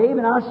have a cave,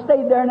 and I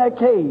stayed there in that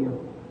cave.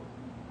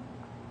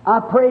 I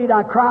prayed,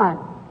 I cried.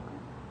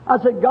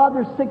 I said, God,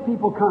 there's sick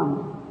people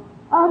coming.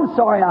 I'm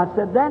sorry I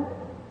said that.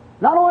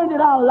 Not only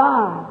did I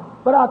lie,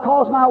 but I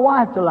caused my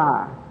wife to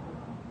lie.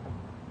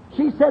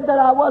 She said that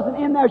I wasn't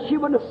in there. She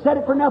wouldn't have said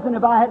it for nothing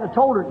if I hadn't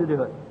told her to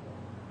do it.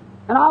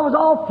 And I was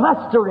all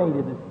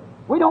frustrated.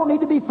 We don't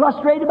need to be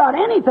frustrated about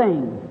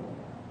anything.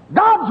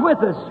 God's with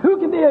us. Who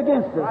can be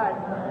against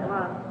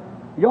us?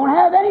 You don't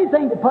have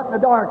anything to put in the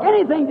dark,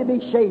 anything to be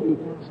shady.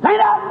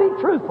 Stand out and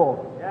be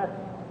truthful.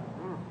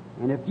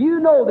 And if you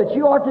know that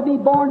you are to be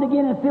born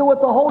again and filled with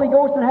the Holy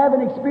Ghost and have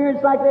an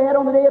experience like they had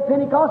on the day of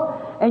Pentecost,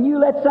 and you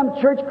let some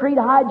church creed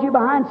hide you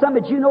behind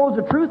something that you know is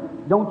the truth,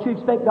 don't you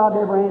expect God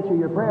to ever answer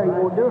your prayer. He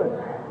won't do it.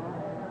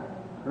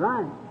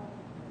 Right.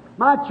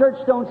 My church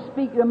don't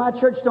speak, I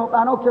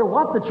don't care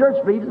what the church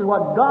believes, is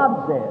what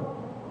God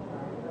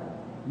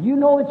said. You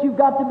know that you've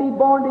got to be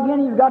born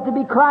again, you've got to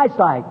be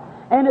Christ-like.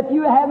 And if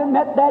you haven't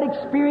met that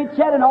experience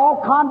yet and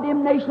all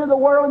condemnation of the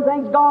world and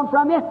things gone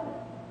from you,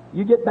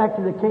 you get back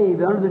to the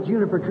cave, under the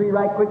juniper tree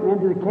right quick and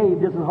into the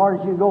cave just as hard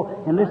as you can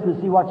go and listen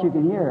to see what you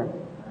can hear.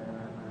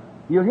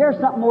 You'll hear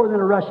something more than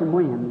a rushing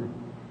wind.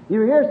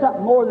 You'll hear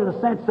something more than a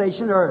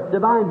sensation or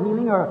divine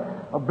healing or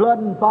a blood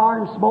and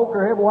fire and smoke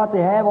or what they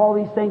have, all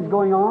these things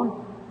going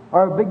on.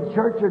 Or a big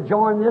church or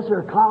join this or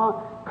a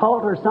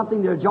cult or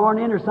something to join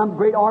in or some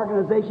great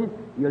organization.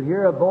 You'll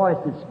hear a voice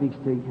that speaks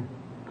to you.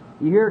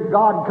 You hear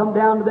God come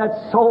down to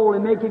that soul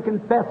and make you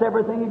confess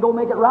everything and go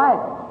make it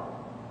right.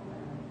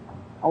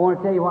 I want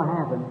to tell you what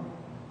happened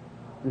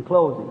in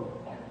closing.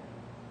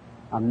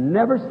 I've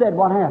never said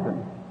what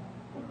happened.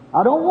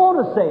 I don't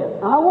want to say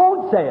it. I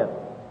won't say it.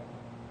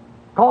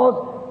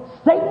 Because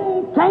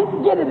Satan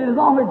can't get it as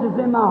long as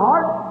it's in my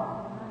heart.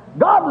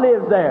 God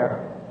lives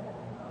there.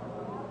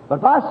 But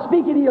if I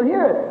speak it, He'll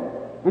hear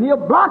it. And He'll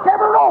block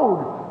every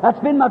road. That's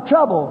been my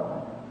trouble.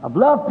 I've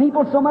loved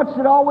people so much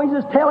that I always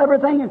just tell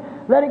everything and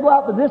let it go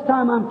out, but this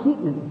time I'm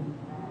keeping it.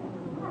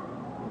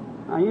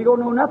 Now, you ain't going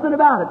to know nothing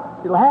about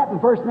it. It'll happen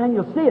first and then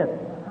you'll see it.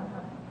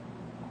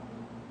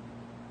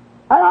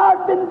 And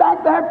I've been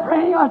back there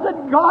praying. I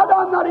said, God,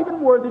 I'm not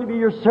even worthy to be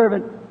your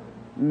servant.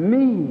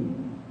 Me.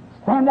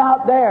 Stand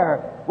out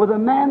there with a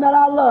man that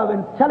I love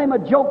and tell him a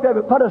joke that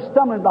would put a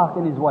stumbling block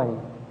in his way.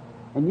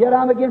 And yet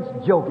I'm against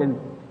joking.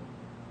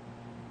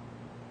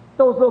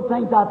 Those little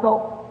things I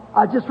thought,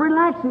 I was just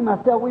relaxing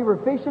myself. We were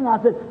fishing.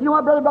 I said, you know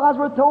what Brother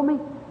Bosworth told me?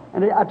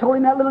 And I told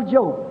him that little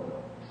joke.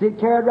 See, it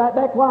carried right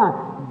back.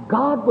 Why?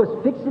 God was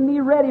fixing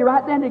me ready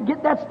right then to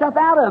get that stuff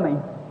out of me.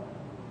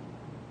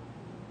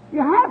 You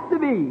have to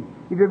be.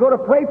 If you're going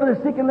to pray for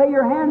the sick and lay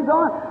your hands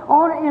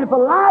on it, and if a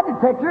lie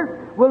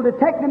detector will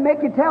detect and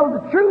make you tell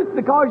the truth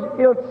because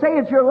it'll say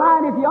it's you're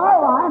lying if you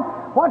are lying,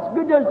 what's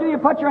good does do you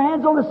put your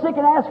hands on the sick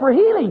and ask for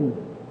healing?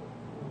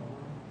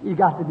 You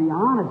got to be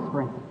honest,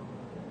 friend.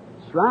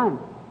 That's right.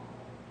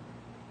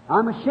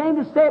 I'm ashamed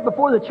to say it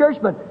before the church,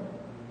 but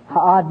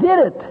I did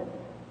it.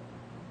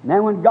 And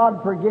then when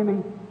God forgive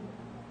me,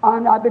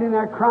 I've been in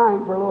there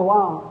crying for a little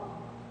while.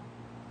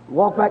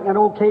 Walked back in that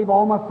old cave,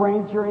 all my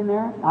furniture in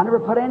there. I never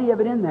put any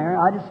of it in there.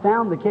 I just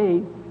found the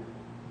cave.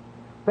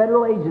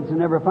 Federal agents will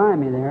never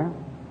find me there.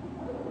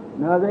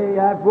 No, they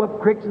have to go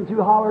up creeks and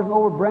through hollers and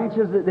over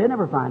branches. They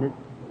never find it.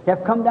 You have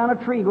to come down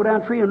a tree, go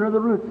down a tree under the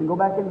roots and go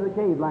back into the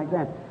cave like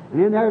that.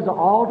 And then there's an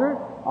altar,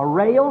 a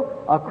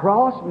rail, a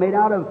cross made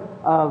out of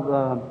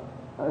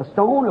a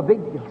stone, a big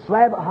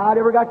slab, how it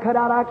ever got cut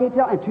out, I can't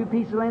tell, and two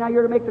pieces laying out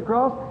here to make the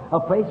cross, a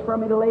place for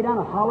me to lay down,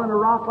 a hollow in a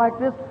rock like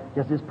this,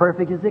 just as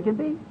perfect as it can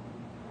be.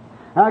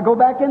 And I go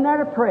back in there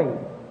to pray.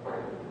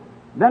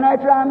 Then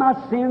after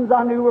my sins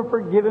I knew were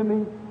forgiven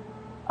me,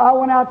 I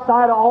went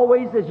outside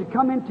always. As you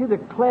come into the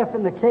cleft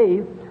in the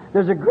cave,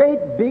 there's a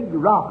great big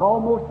rock,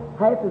 almost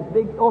half as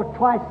big, or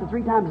twice to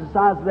three times the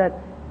size of that,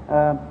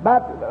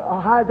 about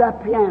as high as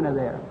that piano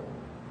there.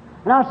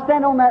 And I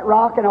stand on that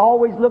rock and I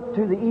always look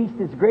to the east,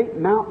 this great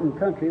mountain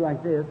country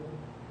like this.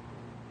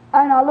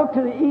 And I look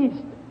to the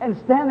east and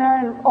stand there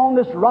and on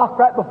this rock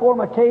right before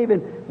my cave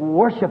and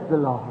worship the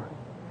Lord.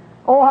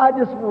 Oh, I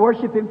just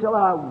worship Him till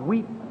I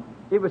weep.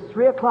 It was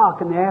 3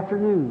 o'clock in the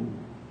afternoon.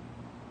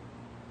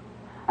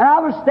 And I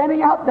was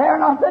standing out there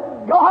and I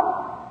said,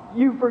 God,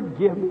 you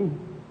forgive me.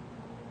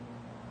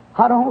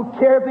 I don't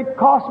care if it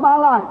costs my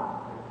life.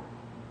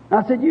 And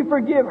I said, you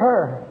forgive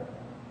her.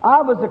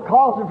 I was the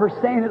cause of her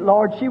saying it,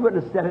 Lord. She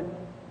wouldn't have said it.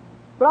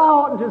 But I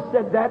oughtn't to have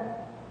said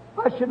that.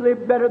 I should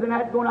live better than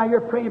that, going out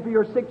here praying for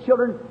your sick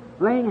children,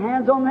 laying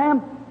hands on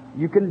them.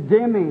 You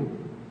condemn me.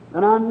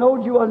 Then I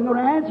knowed you wasn't going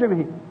to answer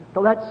me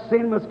till that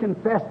sin was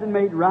confessed and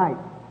made right.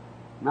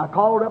 And I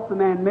called up the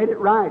man, made it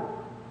right.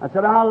 I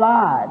said, I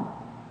lied.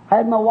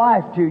 Had my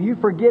wife too. You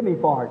forgive me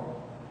for it.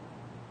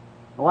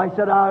 The wife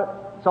said,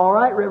 it's all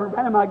right, Reverend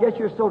Branham. I guess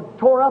you're so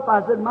tore up.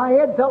 I said, my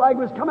head felt like it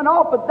was coming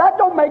off, but that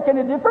don't make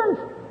any difference.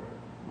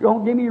 You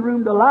don't give me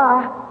room to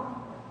lie.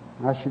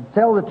 I should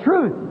tell the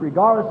truth,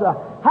 regardless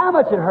of how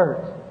much it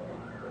hurts.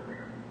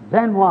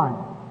 Then what?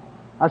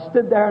 I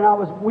stood there and I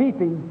was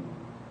weeping.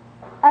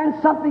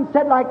 And something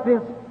said like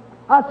this.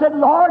 I said,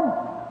 Lord,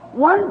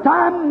 one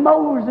time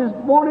Moses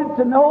wanted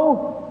to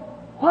know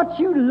what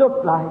you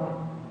looked like.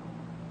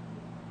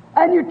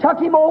 And you took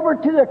him over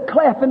to the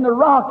cleft in the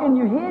rock and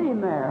you hid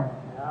him there.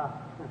 Yeah.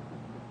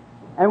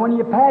 And when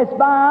you passed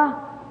by,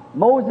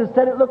 Moses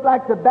said it looked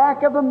like the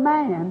back of a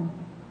man.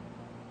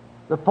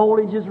 The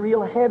foliage is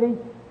real heavy.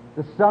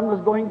 The sun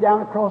was going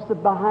down across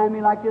behind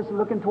me like this,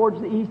 looking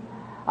towards the east.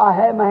 I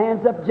had my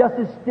hands up just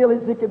as still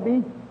as it could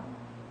be.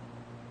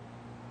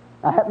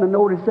 I happened to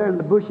notice there in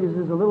the bushes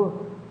there's a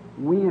little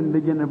wind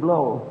beginning to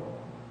blow.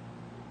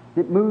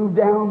 It moved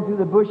down through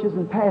the bushes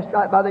and passed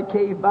right by the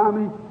cave by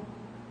me.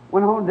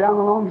 Went on down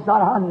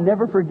alongside. I'll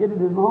never forget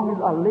it as long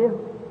as I live.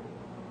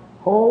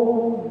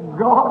 Oh,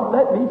 God,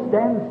 let me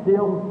stand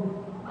still.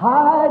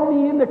 Hide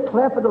me in the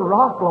cleft of the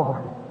rock,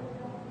 Lord.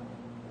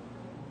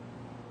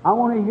 I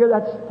want to hear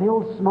that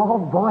still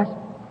small voice.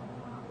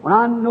 When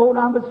I knowed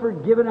I was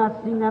forgiven, I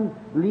seen them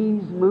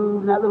leaves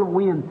move and that little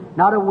wind.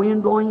 Not a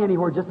wind blowing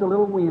anywhere, just a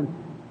little wind.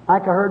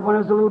 Like I heard when I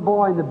was a little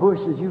boy in the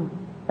bushes.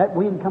 That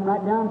wind come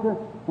right down to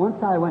one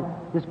side, went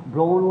just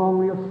blowing along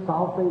real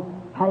softly,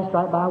 passed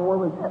right by where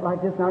was that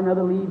like this, now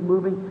another leaf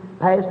moving,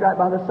 passed right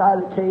by the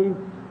side of the cave,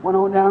 went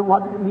on down.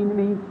 What did it mean to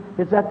me?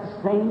 It's that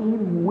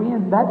same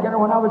wind back there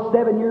when I was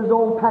 7 years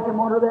old, packing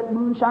water, that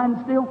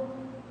moonshine still.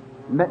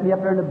 Met me up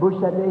there in the bush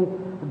that day,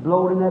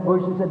 blowed in that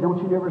bush and said, don't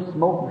you never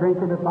smoke, drink,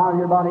 or defile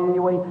your body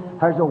anyway.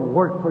 There's a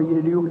work for you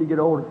to do when you get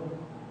older.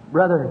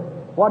 Brother,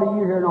 what are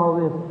you hearing all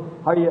this?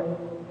 Are you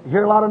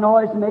hear a lot of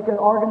noise to make an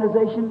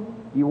organization?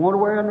 You want to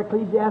wear an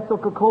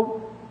ecclesiastical coat?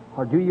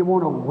 Or do you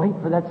want to wait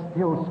for that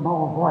still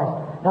small voice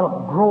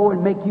that'll grow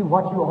and make you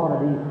what you ought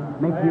to be,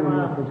 make you a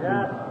real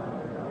Christian?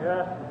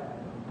 Yes.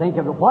 Think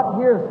of it. What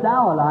hearest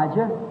thou,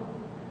 Elijah?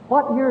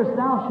 What hearest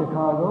thou,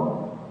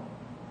 Chicago?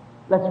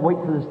 Let's wait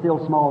for the still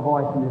small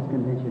voice in this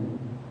convention.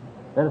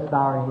 Let us bow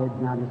our heads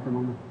now just a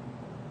moment.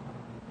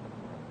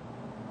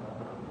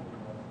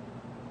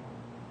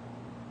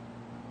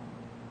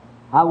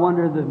 I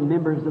wonder the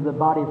members of the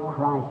body of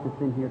Christ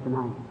that's in here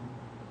tonight.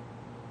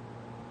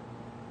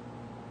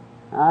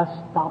 I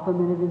stop a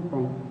minute and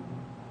think.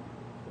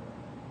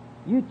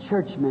 You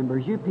church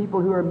members, you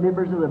people who are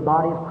members of the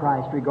body of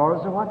Christ,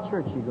 regardless of what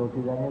church you go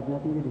to, that has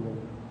nothing to do with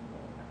it.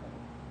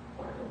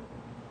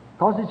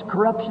 Because it's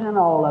corruption in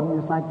all of them,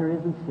 just like there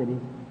is in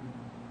cities.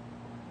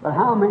 But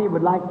how many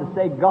would like to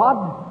say,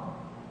 God,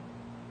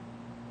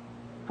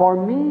 for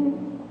me,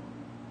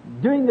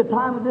 during the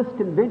time of this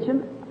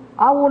convention,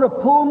 I want to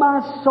pull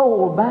my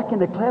soul back in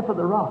the cleft of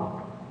the rock.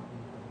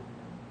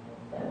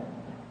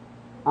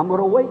 I'm going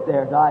to wait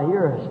there till I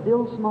hear a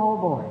still small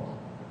voice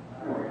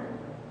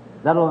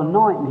that'll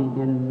anoint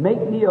me and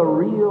make me a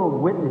real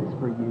witness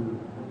for you.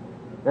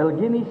 That'll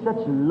give me such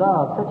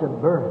love, such a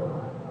birth.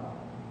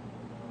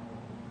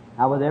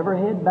 Now, with every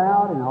head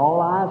bowed and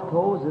all eyes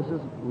closed, this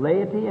is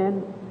laity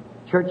and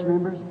church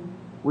members.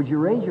 Would you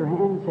raise your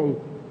hand and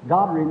say,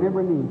 God,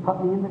 remember me and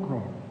put me in the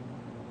cleft.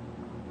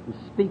 And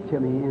speak to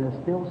me in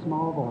a still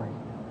small voice.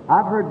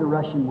 I've heard the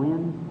rushing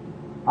winds.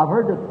 I've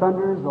heard the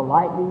thunders, the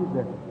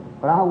lightnings,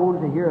 but I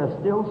wanted to hear a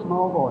still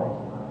small voice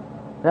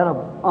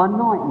that'll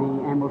anoint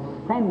me and will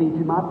send me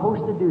to my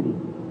post of duty,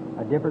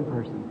 a different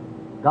person.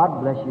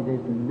 God bless you. There's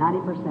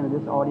 90% of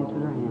this audience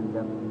with their hands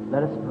up.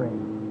 Let us pray.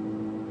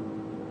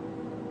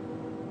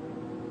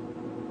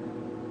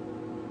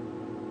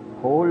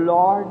 Oh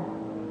Lord,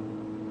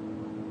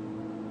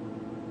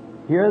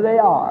 here they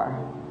are.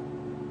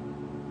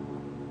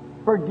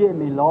 Forgive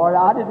me, Lord.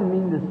 I didn't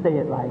mean to say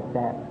it like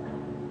that.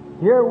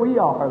 Here we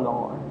are,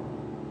 Lord.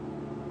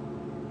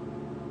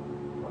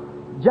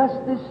 Just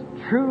as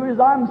true as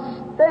I'm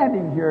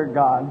standing here,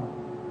 God,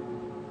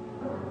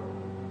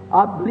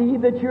 I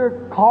believe that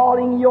you're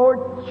calling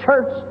your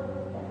church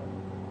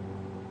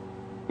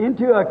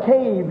into a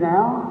cave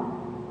now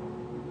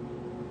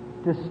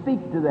to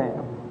speak to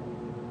them.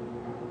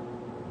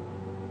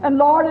 And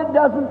Lord, it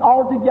doesn't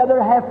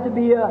altogether have to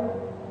be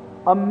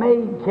a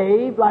made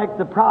cave like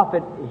the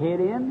prophet hid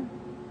in.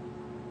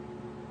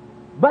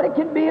 But it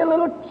can be a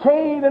little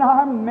cave in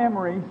our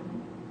memories.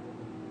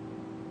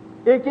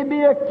 It can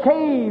be a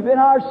cave in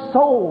our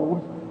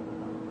souls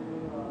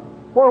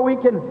where we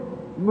can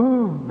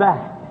move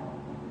back.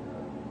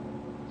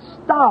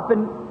 Stop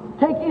and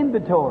take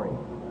inventory.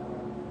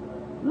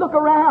 Look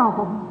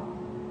around.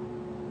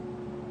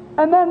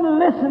 And then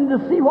listen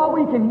to see what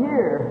we can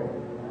hear.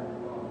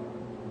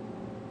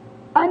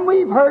 And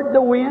we've heard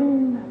the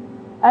wind,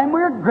 and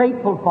we're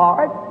grateful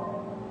for it.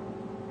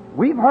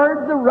 We've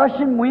heard the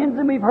rushing winds,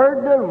 and we've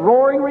heard the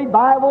roaring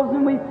revivals,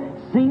 and we've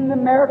seen the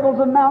miracles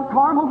of Mount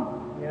Carmel.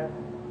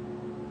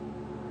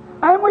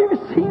 And we've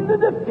seen the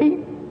defeat.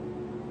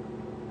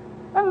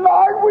 And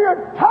Lord, we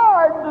are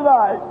tired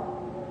tonight.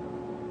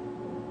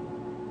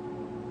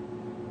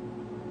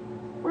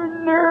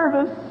 We're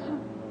nervous.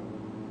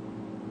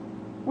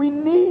 We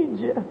need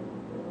you.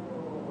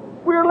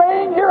 We're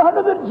laying here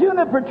under the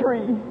juniper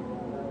tree.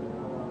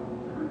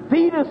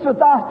 Feed us with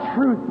thy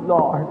truth,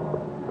 Lord.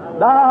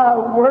 Thy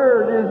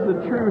word is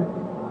the truth.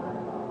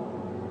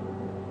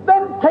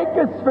 Then take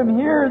us from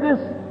here this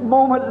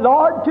moment,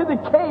 Lord, to the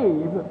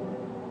cave,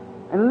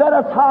 and let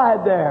us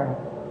hide there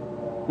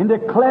in the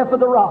cleft of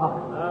the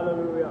rock.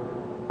 Hallelujah.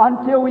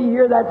 Until we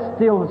hear that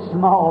still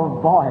small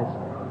voice.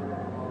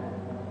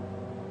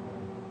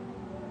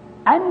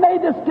 And may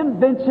this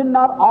convention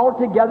not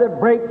altogether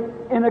break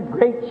in a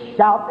great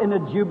shout and a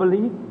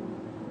jubilee,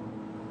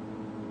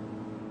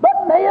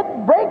 but may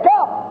it break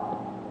up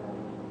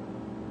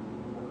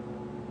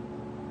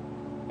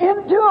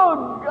into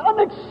an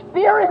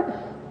experience,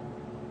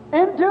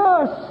 into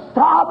a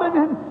sobbing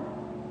and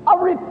a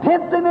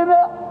repenting and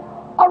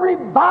a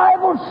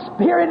revival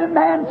spirit in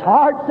man's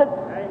hearts that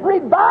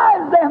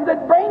revives them,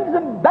 that brings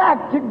them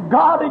back to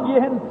God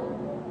again,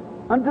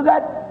 unto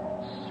that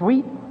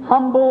sweet,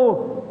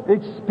 humble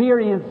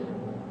experience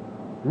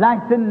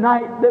like the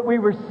night that we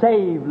were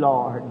saved,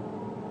 Lord.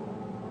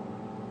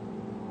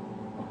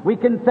 We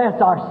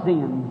confess our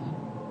sins.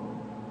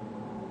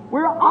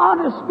 We're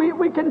honest.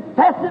 We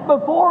confess it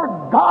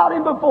before God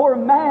and before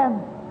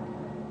man.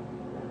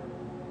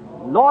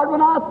 Lord,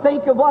 when I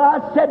think of what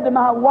I said to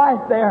my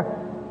wife there,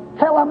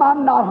 tell him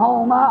I'm not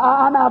home.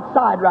 I'm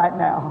outside right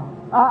now.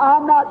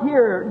 I'm not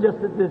here just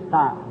at this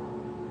time.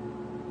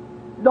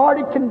 Lord,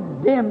 it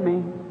condemned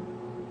me.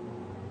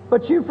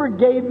 But you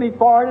forgave me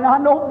for it, and I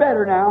know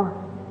better now.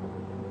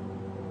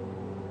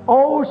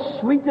 Oh,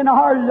 sweeten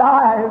our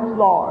lives,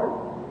 Lord.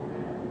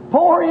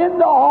 Pour in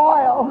the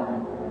oil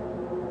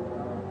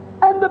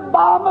and the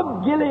balm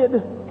of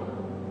Gilead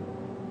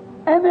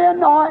and the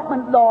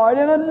anointment, Lord,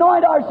 and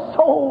anoint our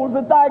souls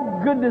with thy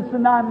goodness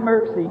and thy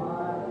mercy,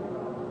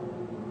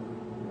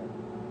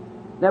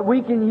 that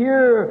we can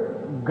hear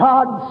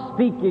God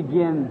speak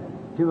again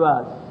to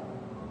us.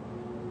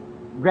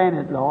 Grant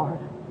it, Lord.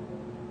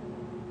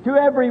 To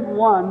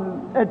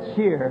everyone that's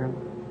here,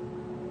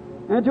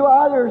 and to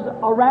others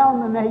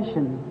around the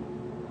nation.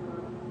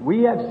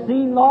 We have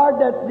seen, Lord,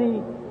 that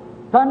the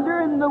thunder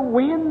and the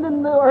wind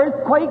and the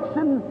earthquakes,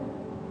 and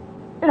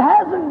it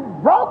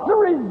hasn't brought the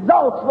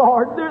results,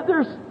 Lord.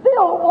 They're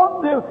still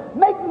wanting to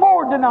make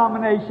more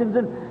denominations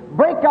and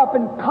break up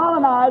and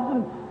colonize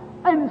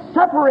and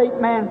separate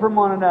man from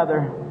one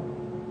another.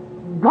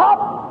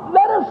 God,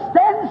 let us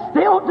stand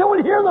still till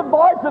we hear the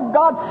voice of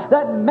God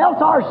that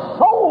melts our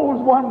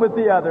souls one with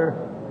the other.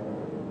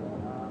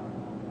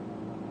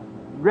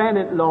 Grant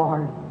it,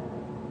 Lord.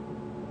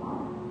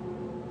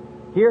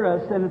 Hear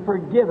us and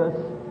forgive us,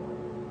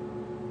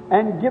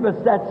 and give us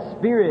that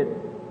spirit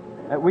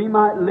that we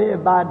might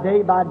live by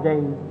day.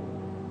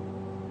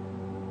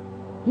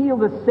 Heal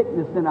the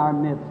sickness in our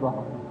midst,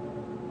 Lord.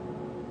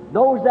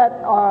 Those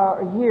that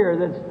are here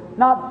that's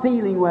not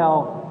feeling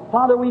well,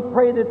 Father, we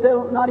pray that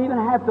they'll not even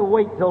have to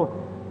wait till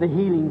the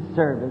healing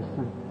service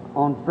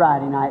on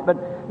Friday night,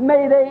 but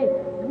may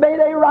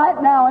they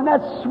right now in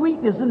that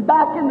sweetness and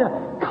back in the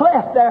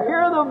cleft there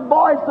hear the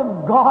voice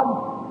of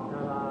God.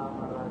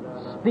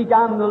 Speak,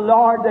 I'm the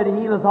Lord that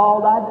healeth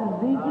all thy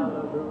diseases.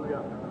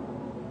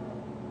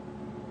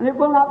 And it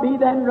will not be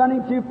then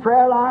running through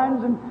prayer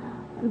lines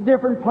and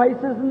different places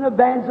and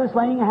evangelists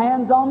laying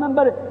hands on them,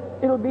 but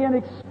it'll be an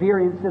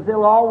experience that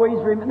they'll always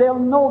remember. They'll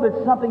know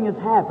that something has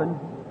happened.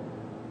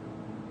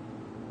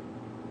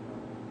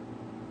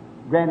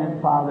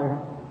 Granted, Father,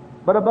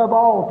 but above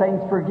all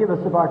things, forgive us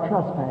of our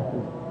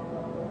trespasses.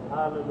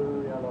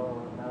 Hallelujah,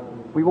 Lord.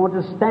 Hallelujah. We want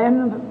to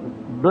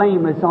stand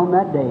blameless on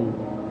that day.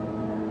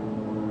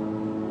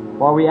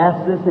 For we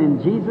ask this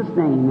in Jesus'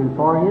 name and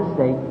for His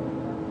sake.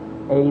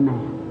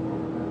 Amen.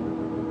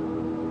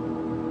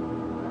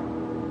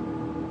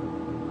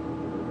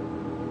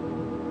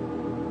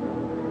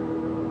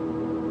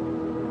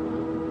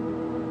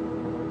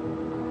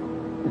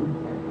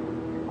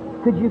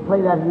 Could you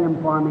play that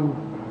hymn for me?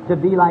 To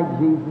be like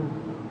Jesus.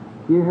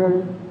 You heard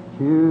it?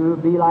 To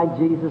be like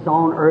Jesus.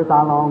 On earth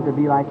I long to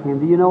be like Him.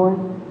 Do you know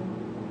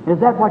it? Is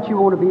that what you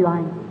want to be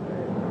like?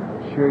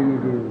 Sure you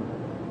do.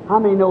 How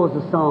many knows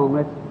the song?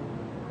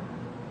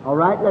 All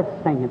right, let's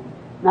sing it.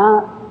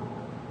 Now,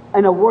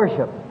 in a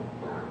worship,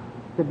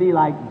 to be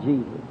like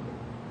Jesus.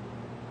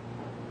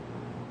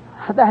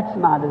 That's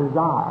my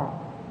desire.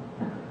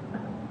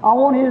 I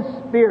want His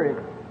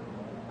Spirit.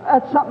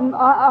 That's something,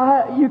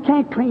 you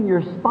can't clean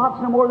your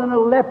spots no more than a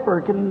leper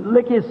can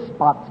lick his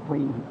spots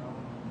clean.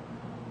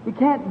 You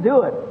can't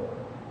do it.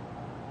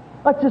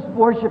 Let's just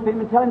worship Him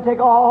and tell Him to take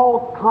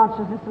all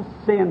consciousness of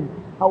sin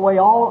away,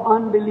 all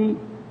unbelief,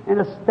 and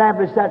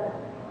establish that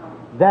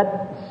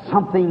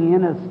something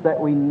in us that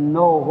we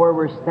know where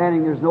we're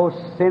standing. There's no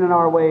sin in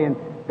our way, and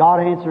God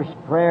answers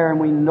prayer, and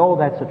we know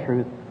that's the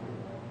truth.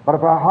 But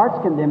if our hearts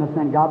condemn us,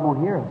 then God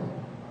won't hear us.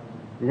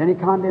 If there's any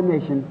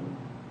condemnation,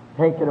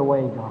 take it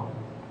away, God.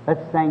 Let's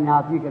sing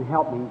now. If you can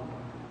help me,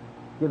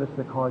 give us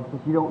the chords,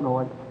 because you don't know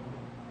it.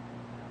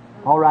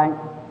 All right.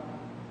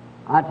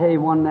 I tell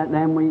you one that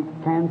then we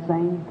can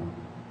sing.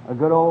 A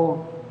good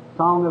old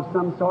song of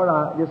some sort.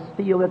 I just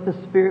feel that the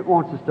Spirit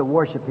wants us to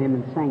worship Him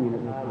and sing it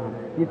at this time.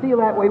 If you feel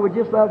that way, we'd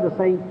just love to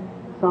sing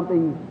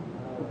something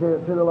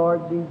to the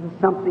Lord Jesus,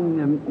 something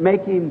to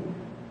make Him,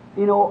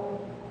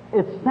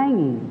 it's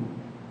singing.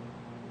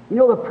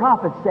 The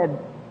prophet said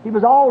he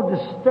was all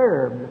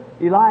disturbed,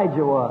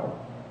 Elijah was.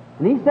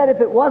 And he said,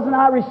 if it wasn't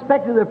I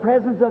respected the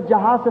presence of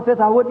Jehoshaphat,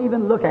 I wouldn't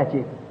even look at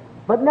you.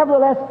 But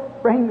nevertheless,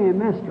 bring me a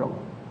minstrel.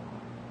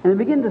 And he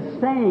began to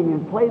sing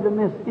and play the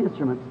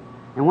instruments.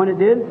 And when it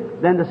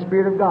did, then the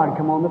Spirit of God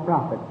come on the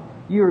prophet.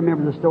 You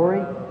remember the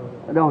story,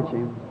 don't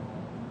you?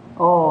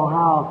 Oh,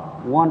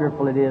 how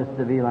wonderful it is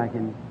to be like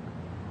him.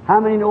 How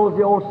many knows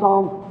the old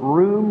song,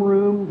 Room,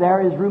 Room,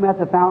 there is room at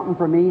the fountain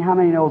for me? How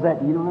many knows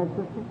that? You know that,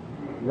 sister?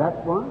 Is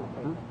that one?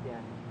 Huh?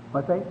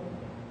 What's that?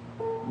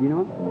 You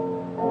know it?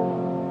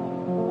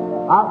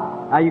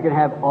 Now you can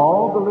have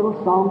all the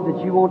little songs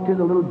that you want to,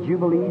 the little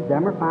jubilees,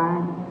 them are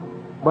fine.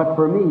 But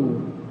for me,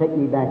 take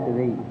me back to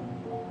thee.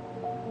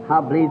 I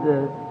believe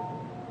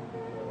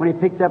when he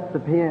picked up the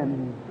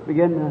pen,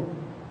 began to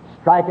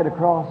strike it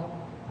across.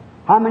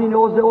 How many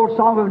knows the old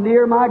song of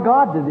Near My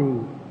God to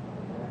Thee?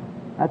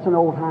 That's an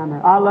old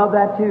timer. I love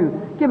that too.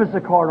 Give us a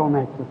chord on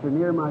that, sister.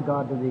 Near My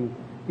God to Thee.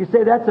 You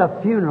say that's a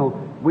funeral.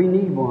 We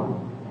need one.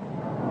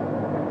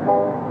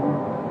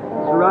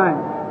 That's right.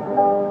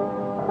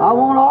 I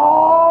want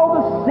all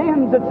the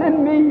sins that's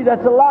in me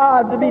that's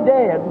alive to be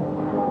dead.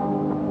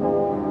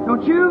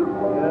 Don't you?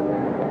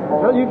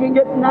 So you can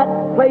get in that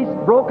place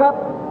broke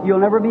up, you'll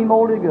never be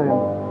molded good.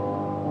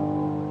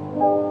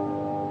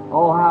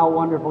 Oh, how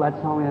wonderful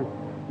that song is.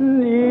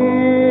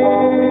 Near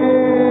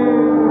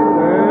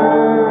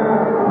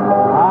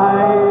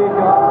my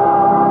God.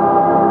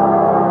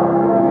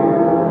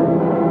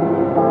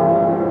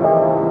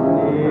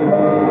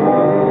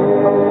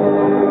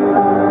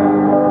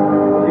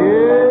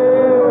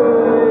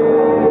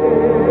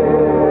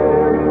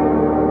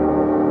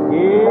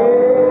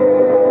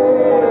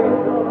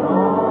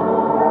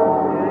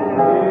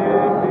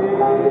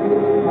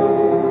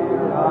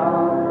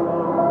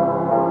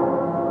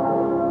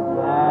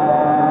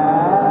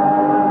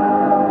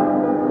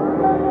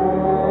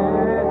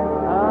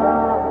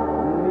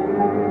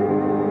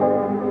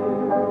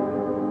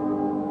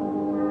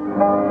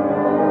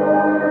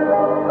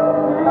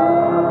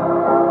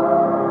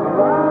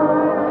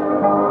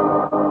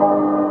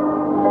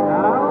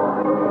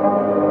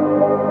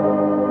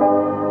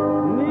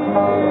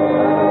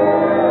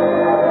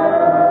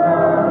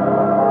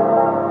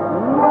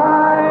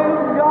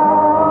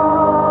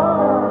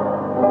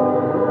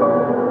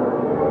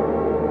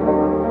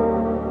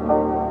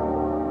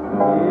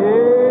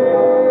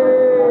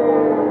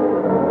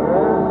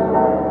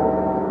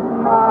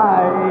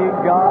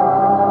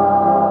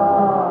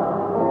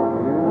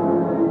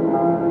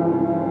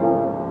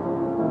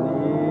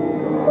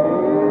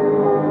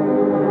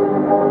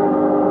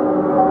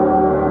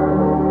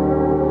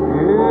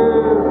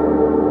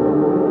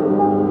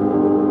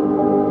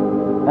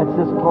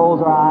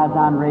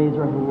 Raise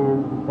our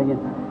hands and sing it.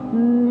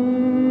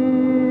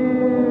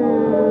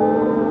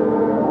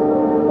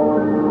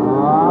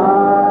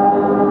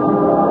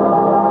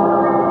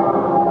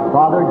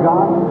 Father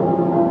God,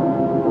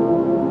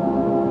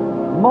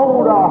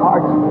 mold our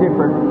hearts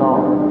different,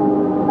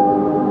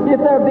 Lord. If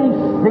there be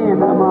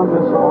sin among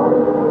us, Lord,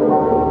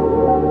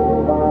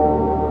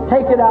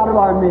 take it out of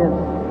our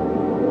midst.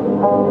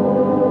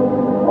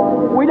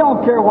 We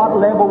don't care what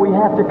level we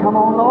have to come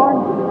on, Lord.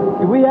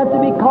 If we have to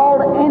be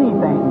called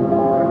anything,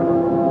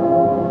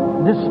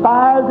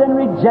 despised and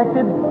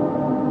rejected,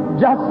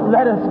 just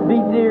let us be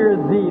near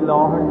Thee,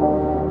 Lord.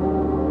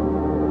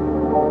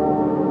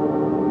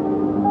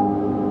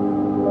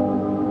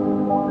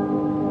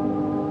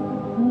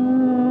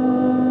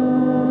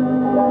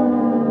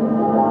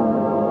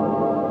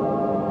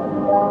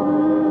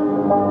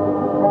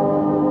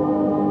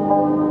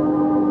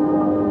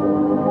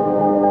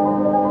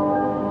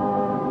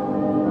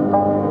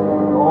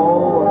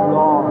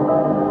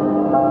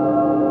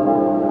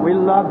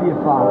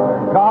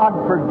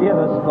 Forgive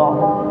us, Lord.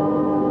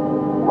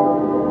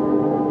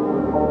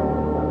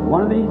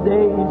 One of these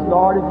days,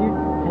 Lord, if you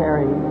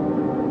tarry,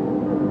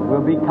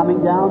 we'll be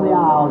coming down the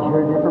aisles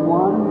here, different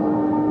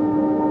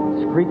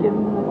ones, squeaking,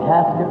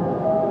 caskets.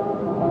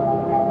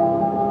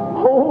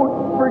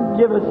 Oh,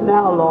 forgive us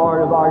now,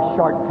 Lord, of our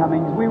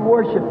shortcomings. We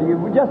worship You.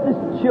 We're just as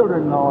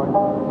children, Lord,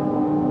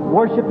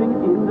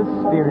 worshiping in the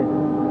Spirit.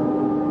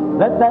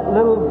 Let that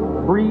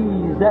little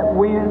breeze, that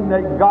wind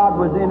that God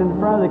was in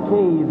front of the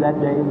cave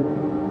that day,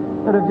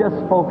 that I've just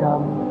spoke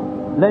of,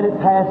 let it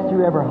pass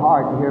through every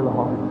heart here,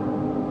 Lord.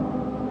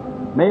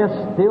 May a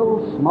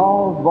still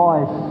small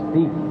voice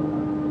speak.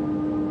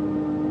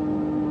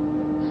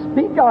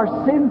 Speak our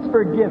sins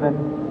forgiven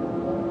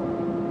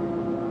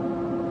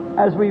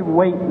as we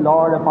wait,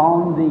 Lord,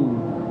 upon Thee.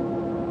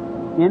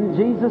 In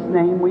Jesus'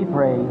 name we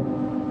pray.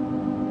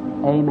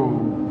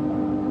 Amen.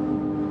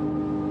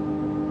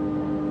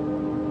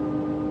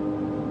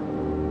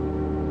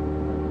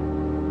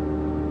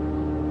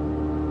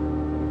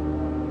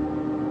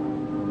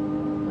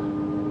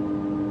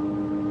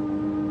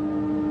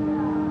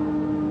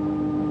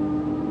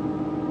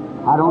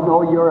 I don't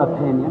know your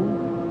opinion.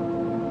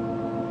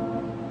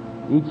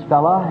 Each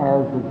fellow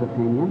has his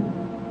opinion.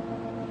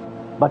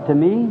 But to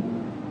me,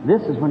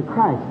 this is when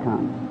Christ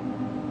comes.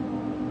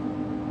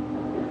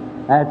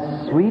 That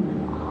sweet,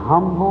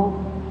 humble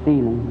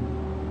feeling.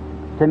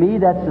 To me,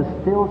 that's a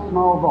still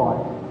small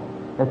voice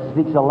that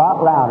speaks a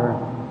lot louder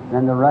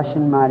than the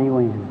rushing mighty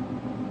wind.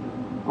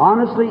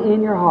 Honestly,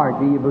 in your heart,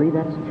 do you believe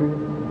that's true?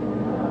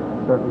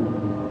 Certainly.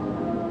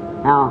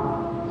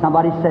 Now,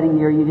 somebody sitting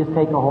here, you just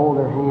take a hold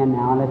of their hand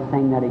now, and let's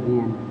sing that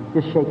again.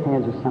 Just shake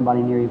hands with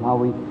somebody near you while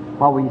we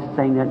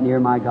sing that Near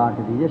My God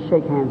to Thee. Just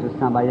shake hands with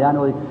somebody. I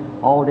know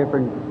all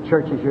different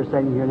churches you're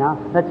sitting here now.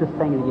 Let's just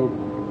sing it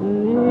again.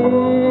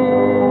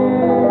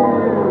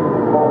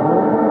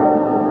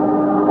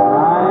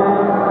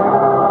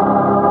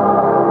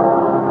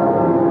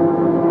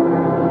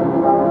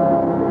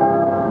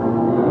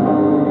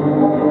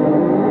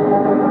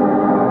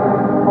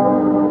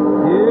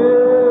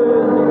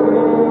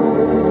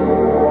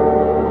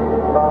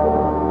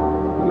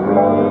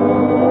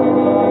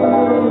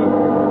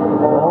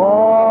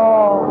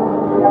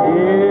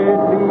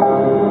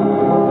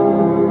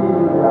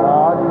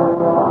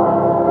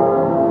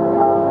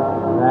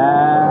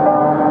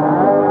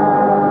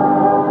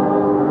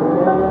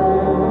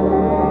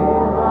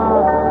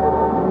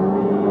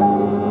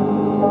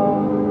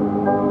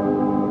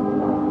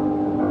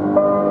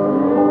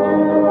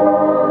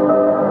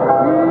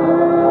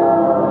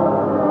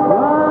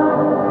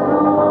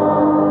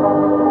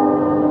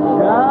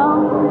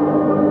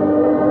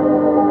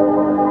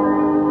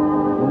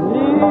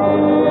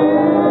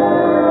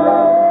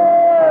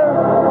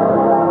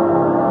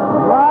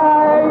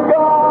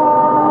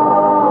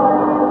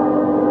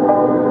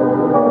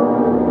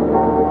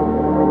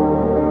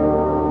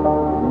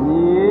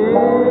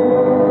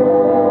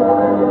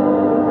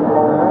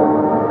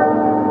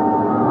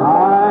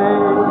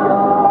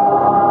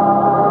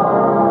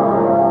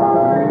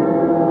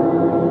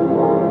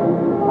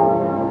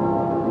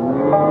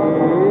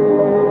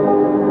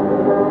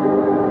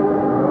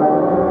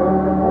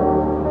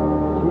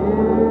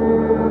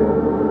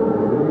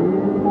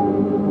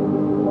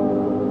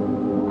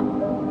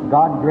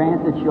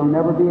 That you'll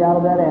never be out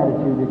of that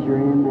attitude that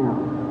you're in now.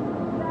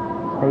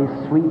 Stay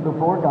sweet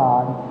before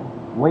God.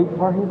 Wait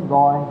for His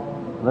voice,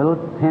 little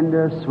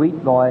tender, sweet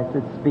voice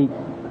that speaks.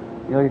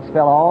 It'll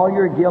expel all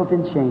your guilt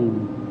and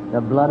shame. The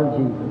blood of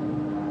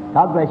Jesus.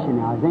 God bless you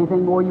now. Is there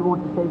anything more you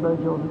want to say,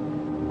 Brother Joseph?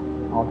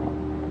 Okay.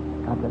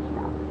 God bless you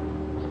now.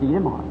 See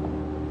you tomorrow.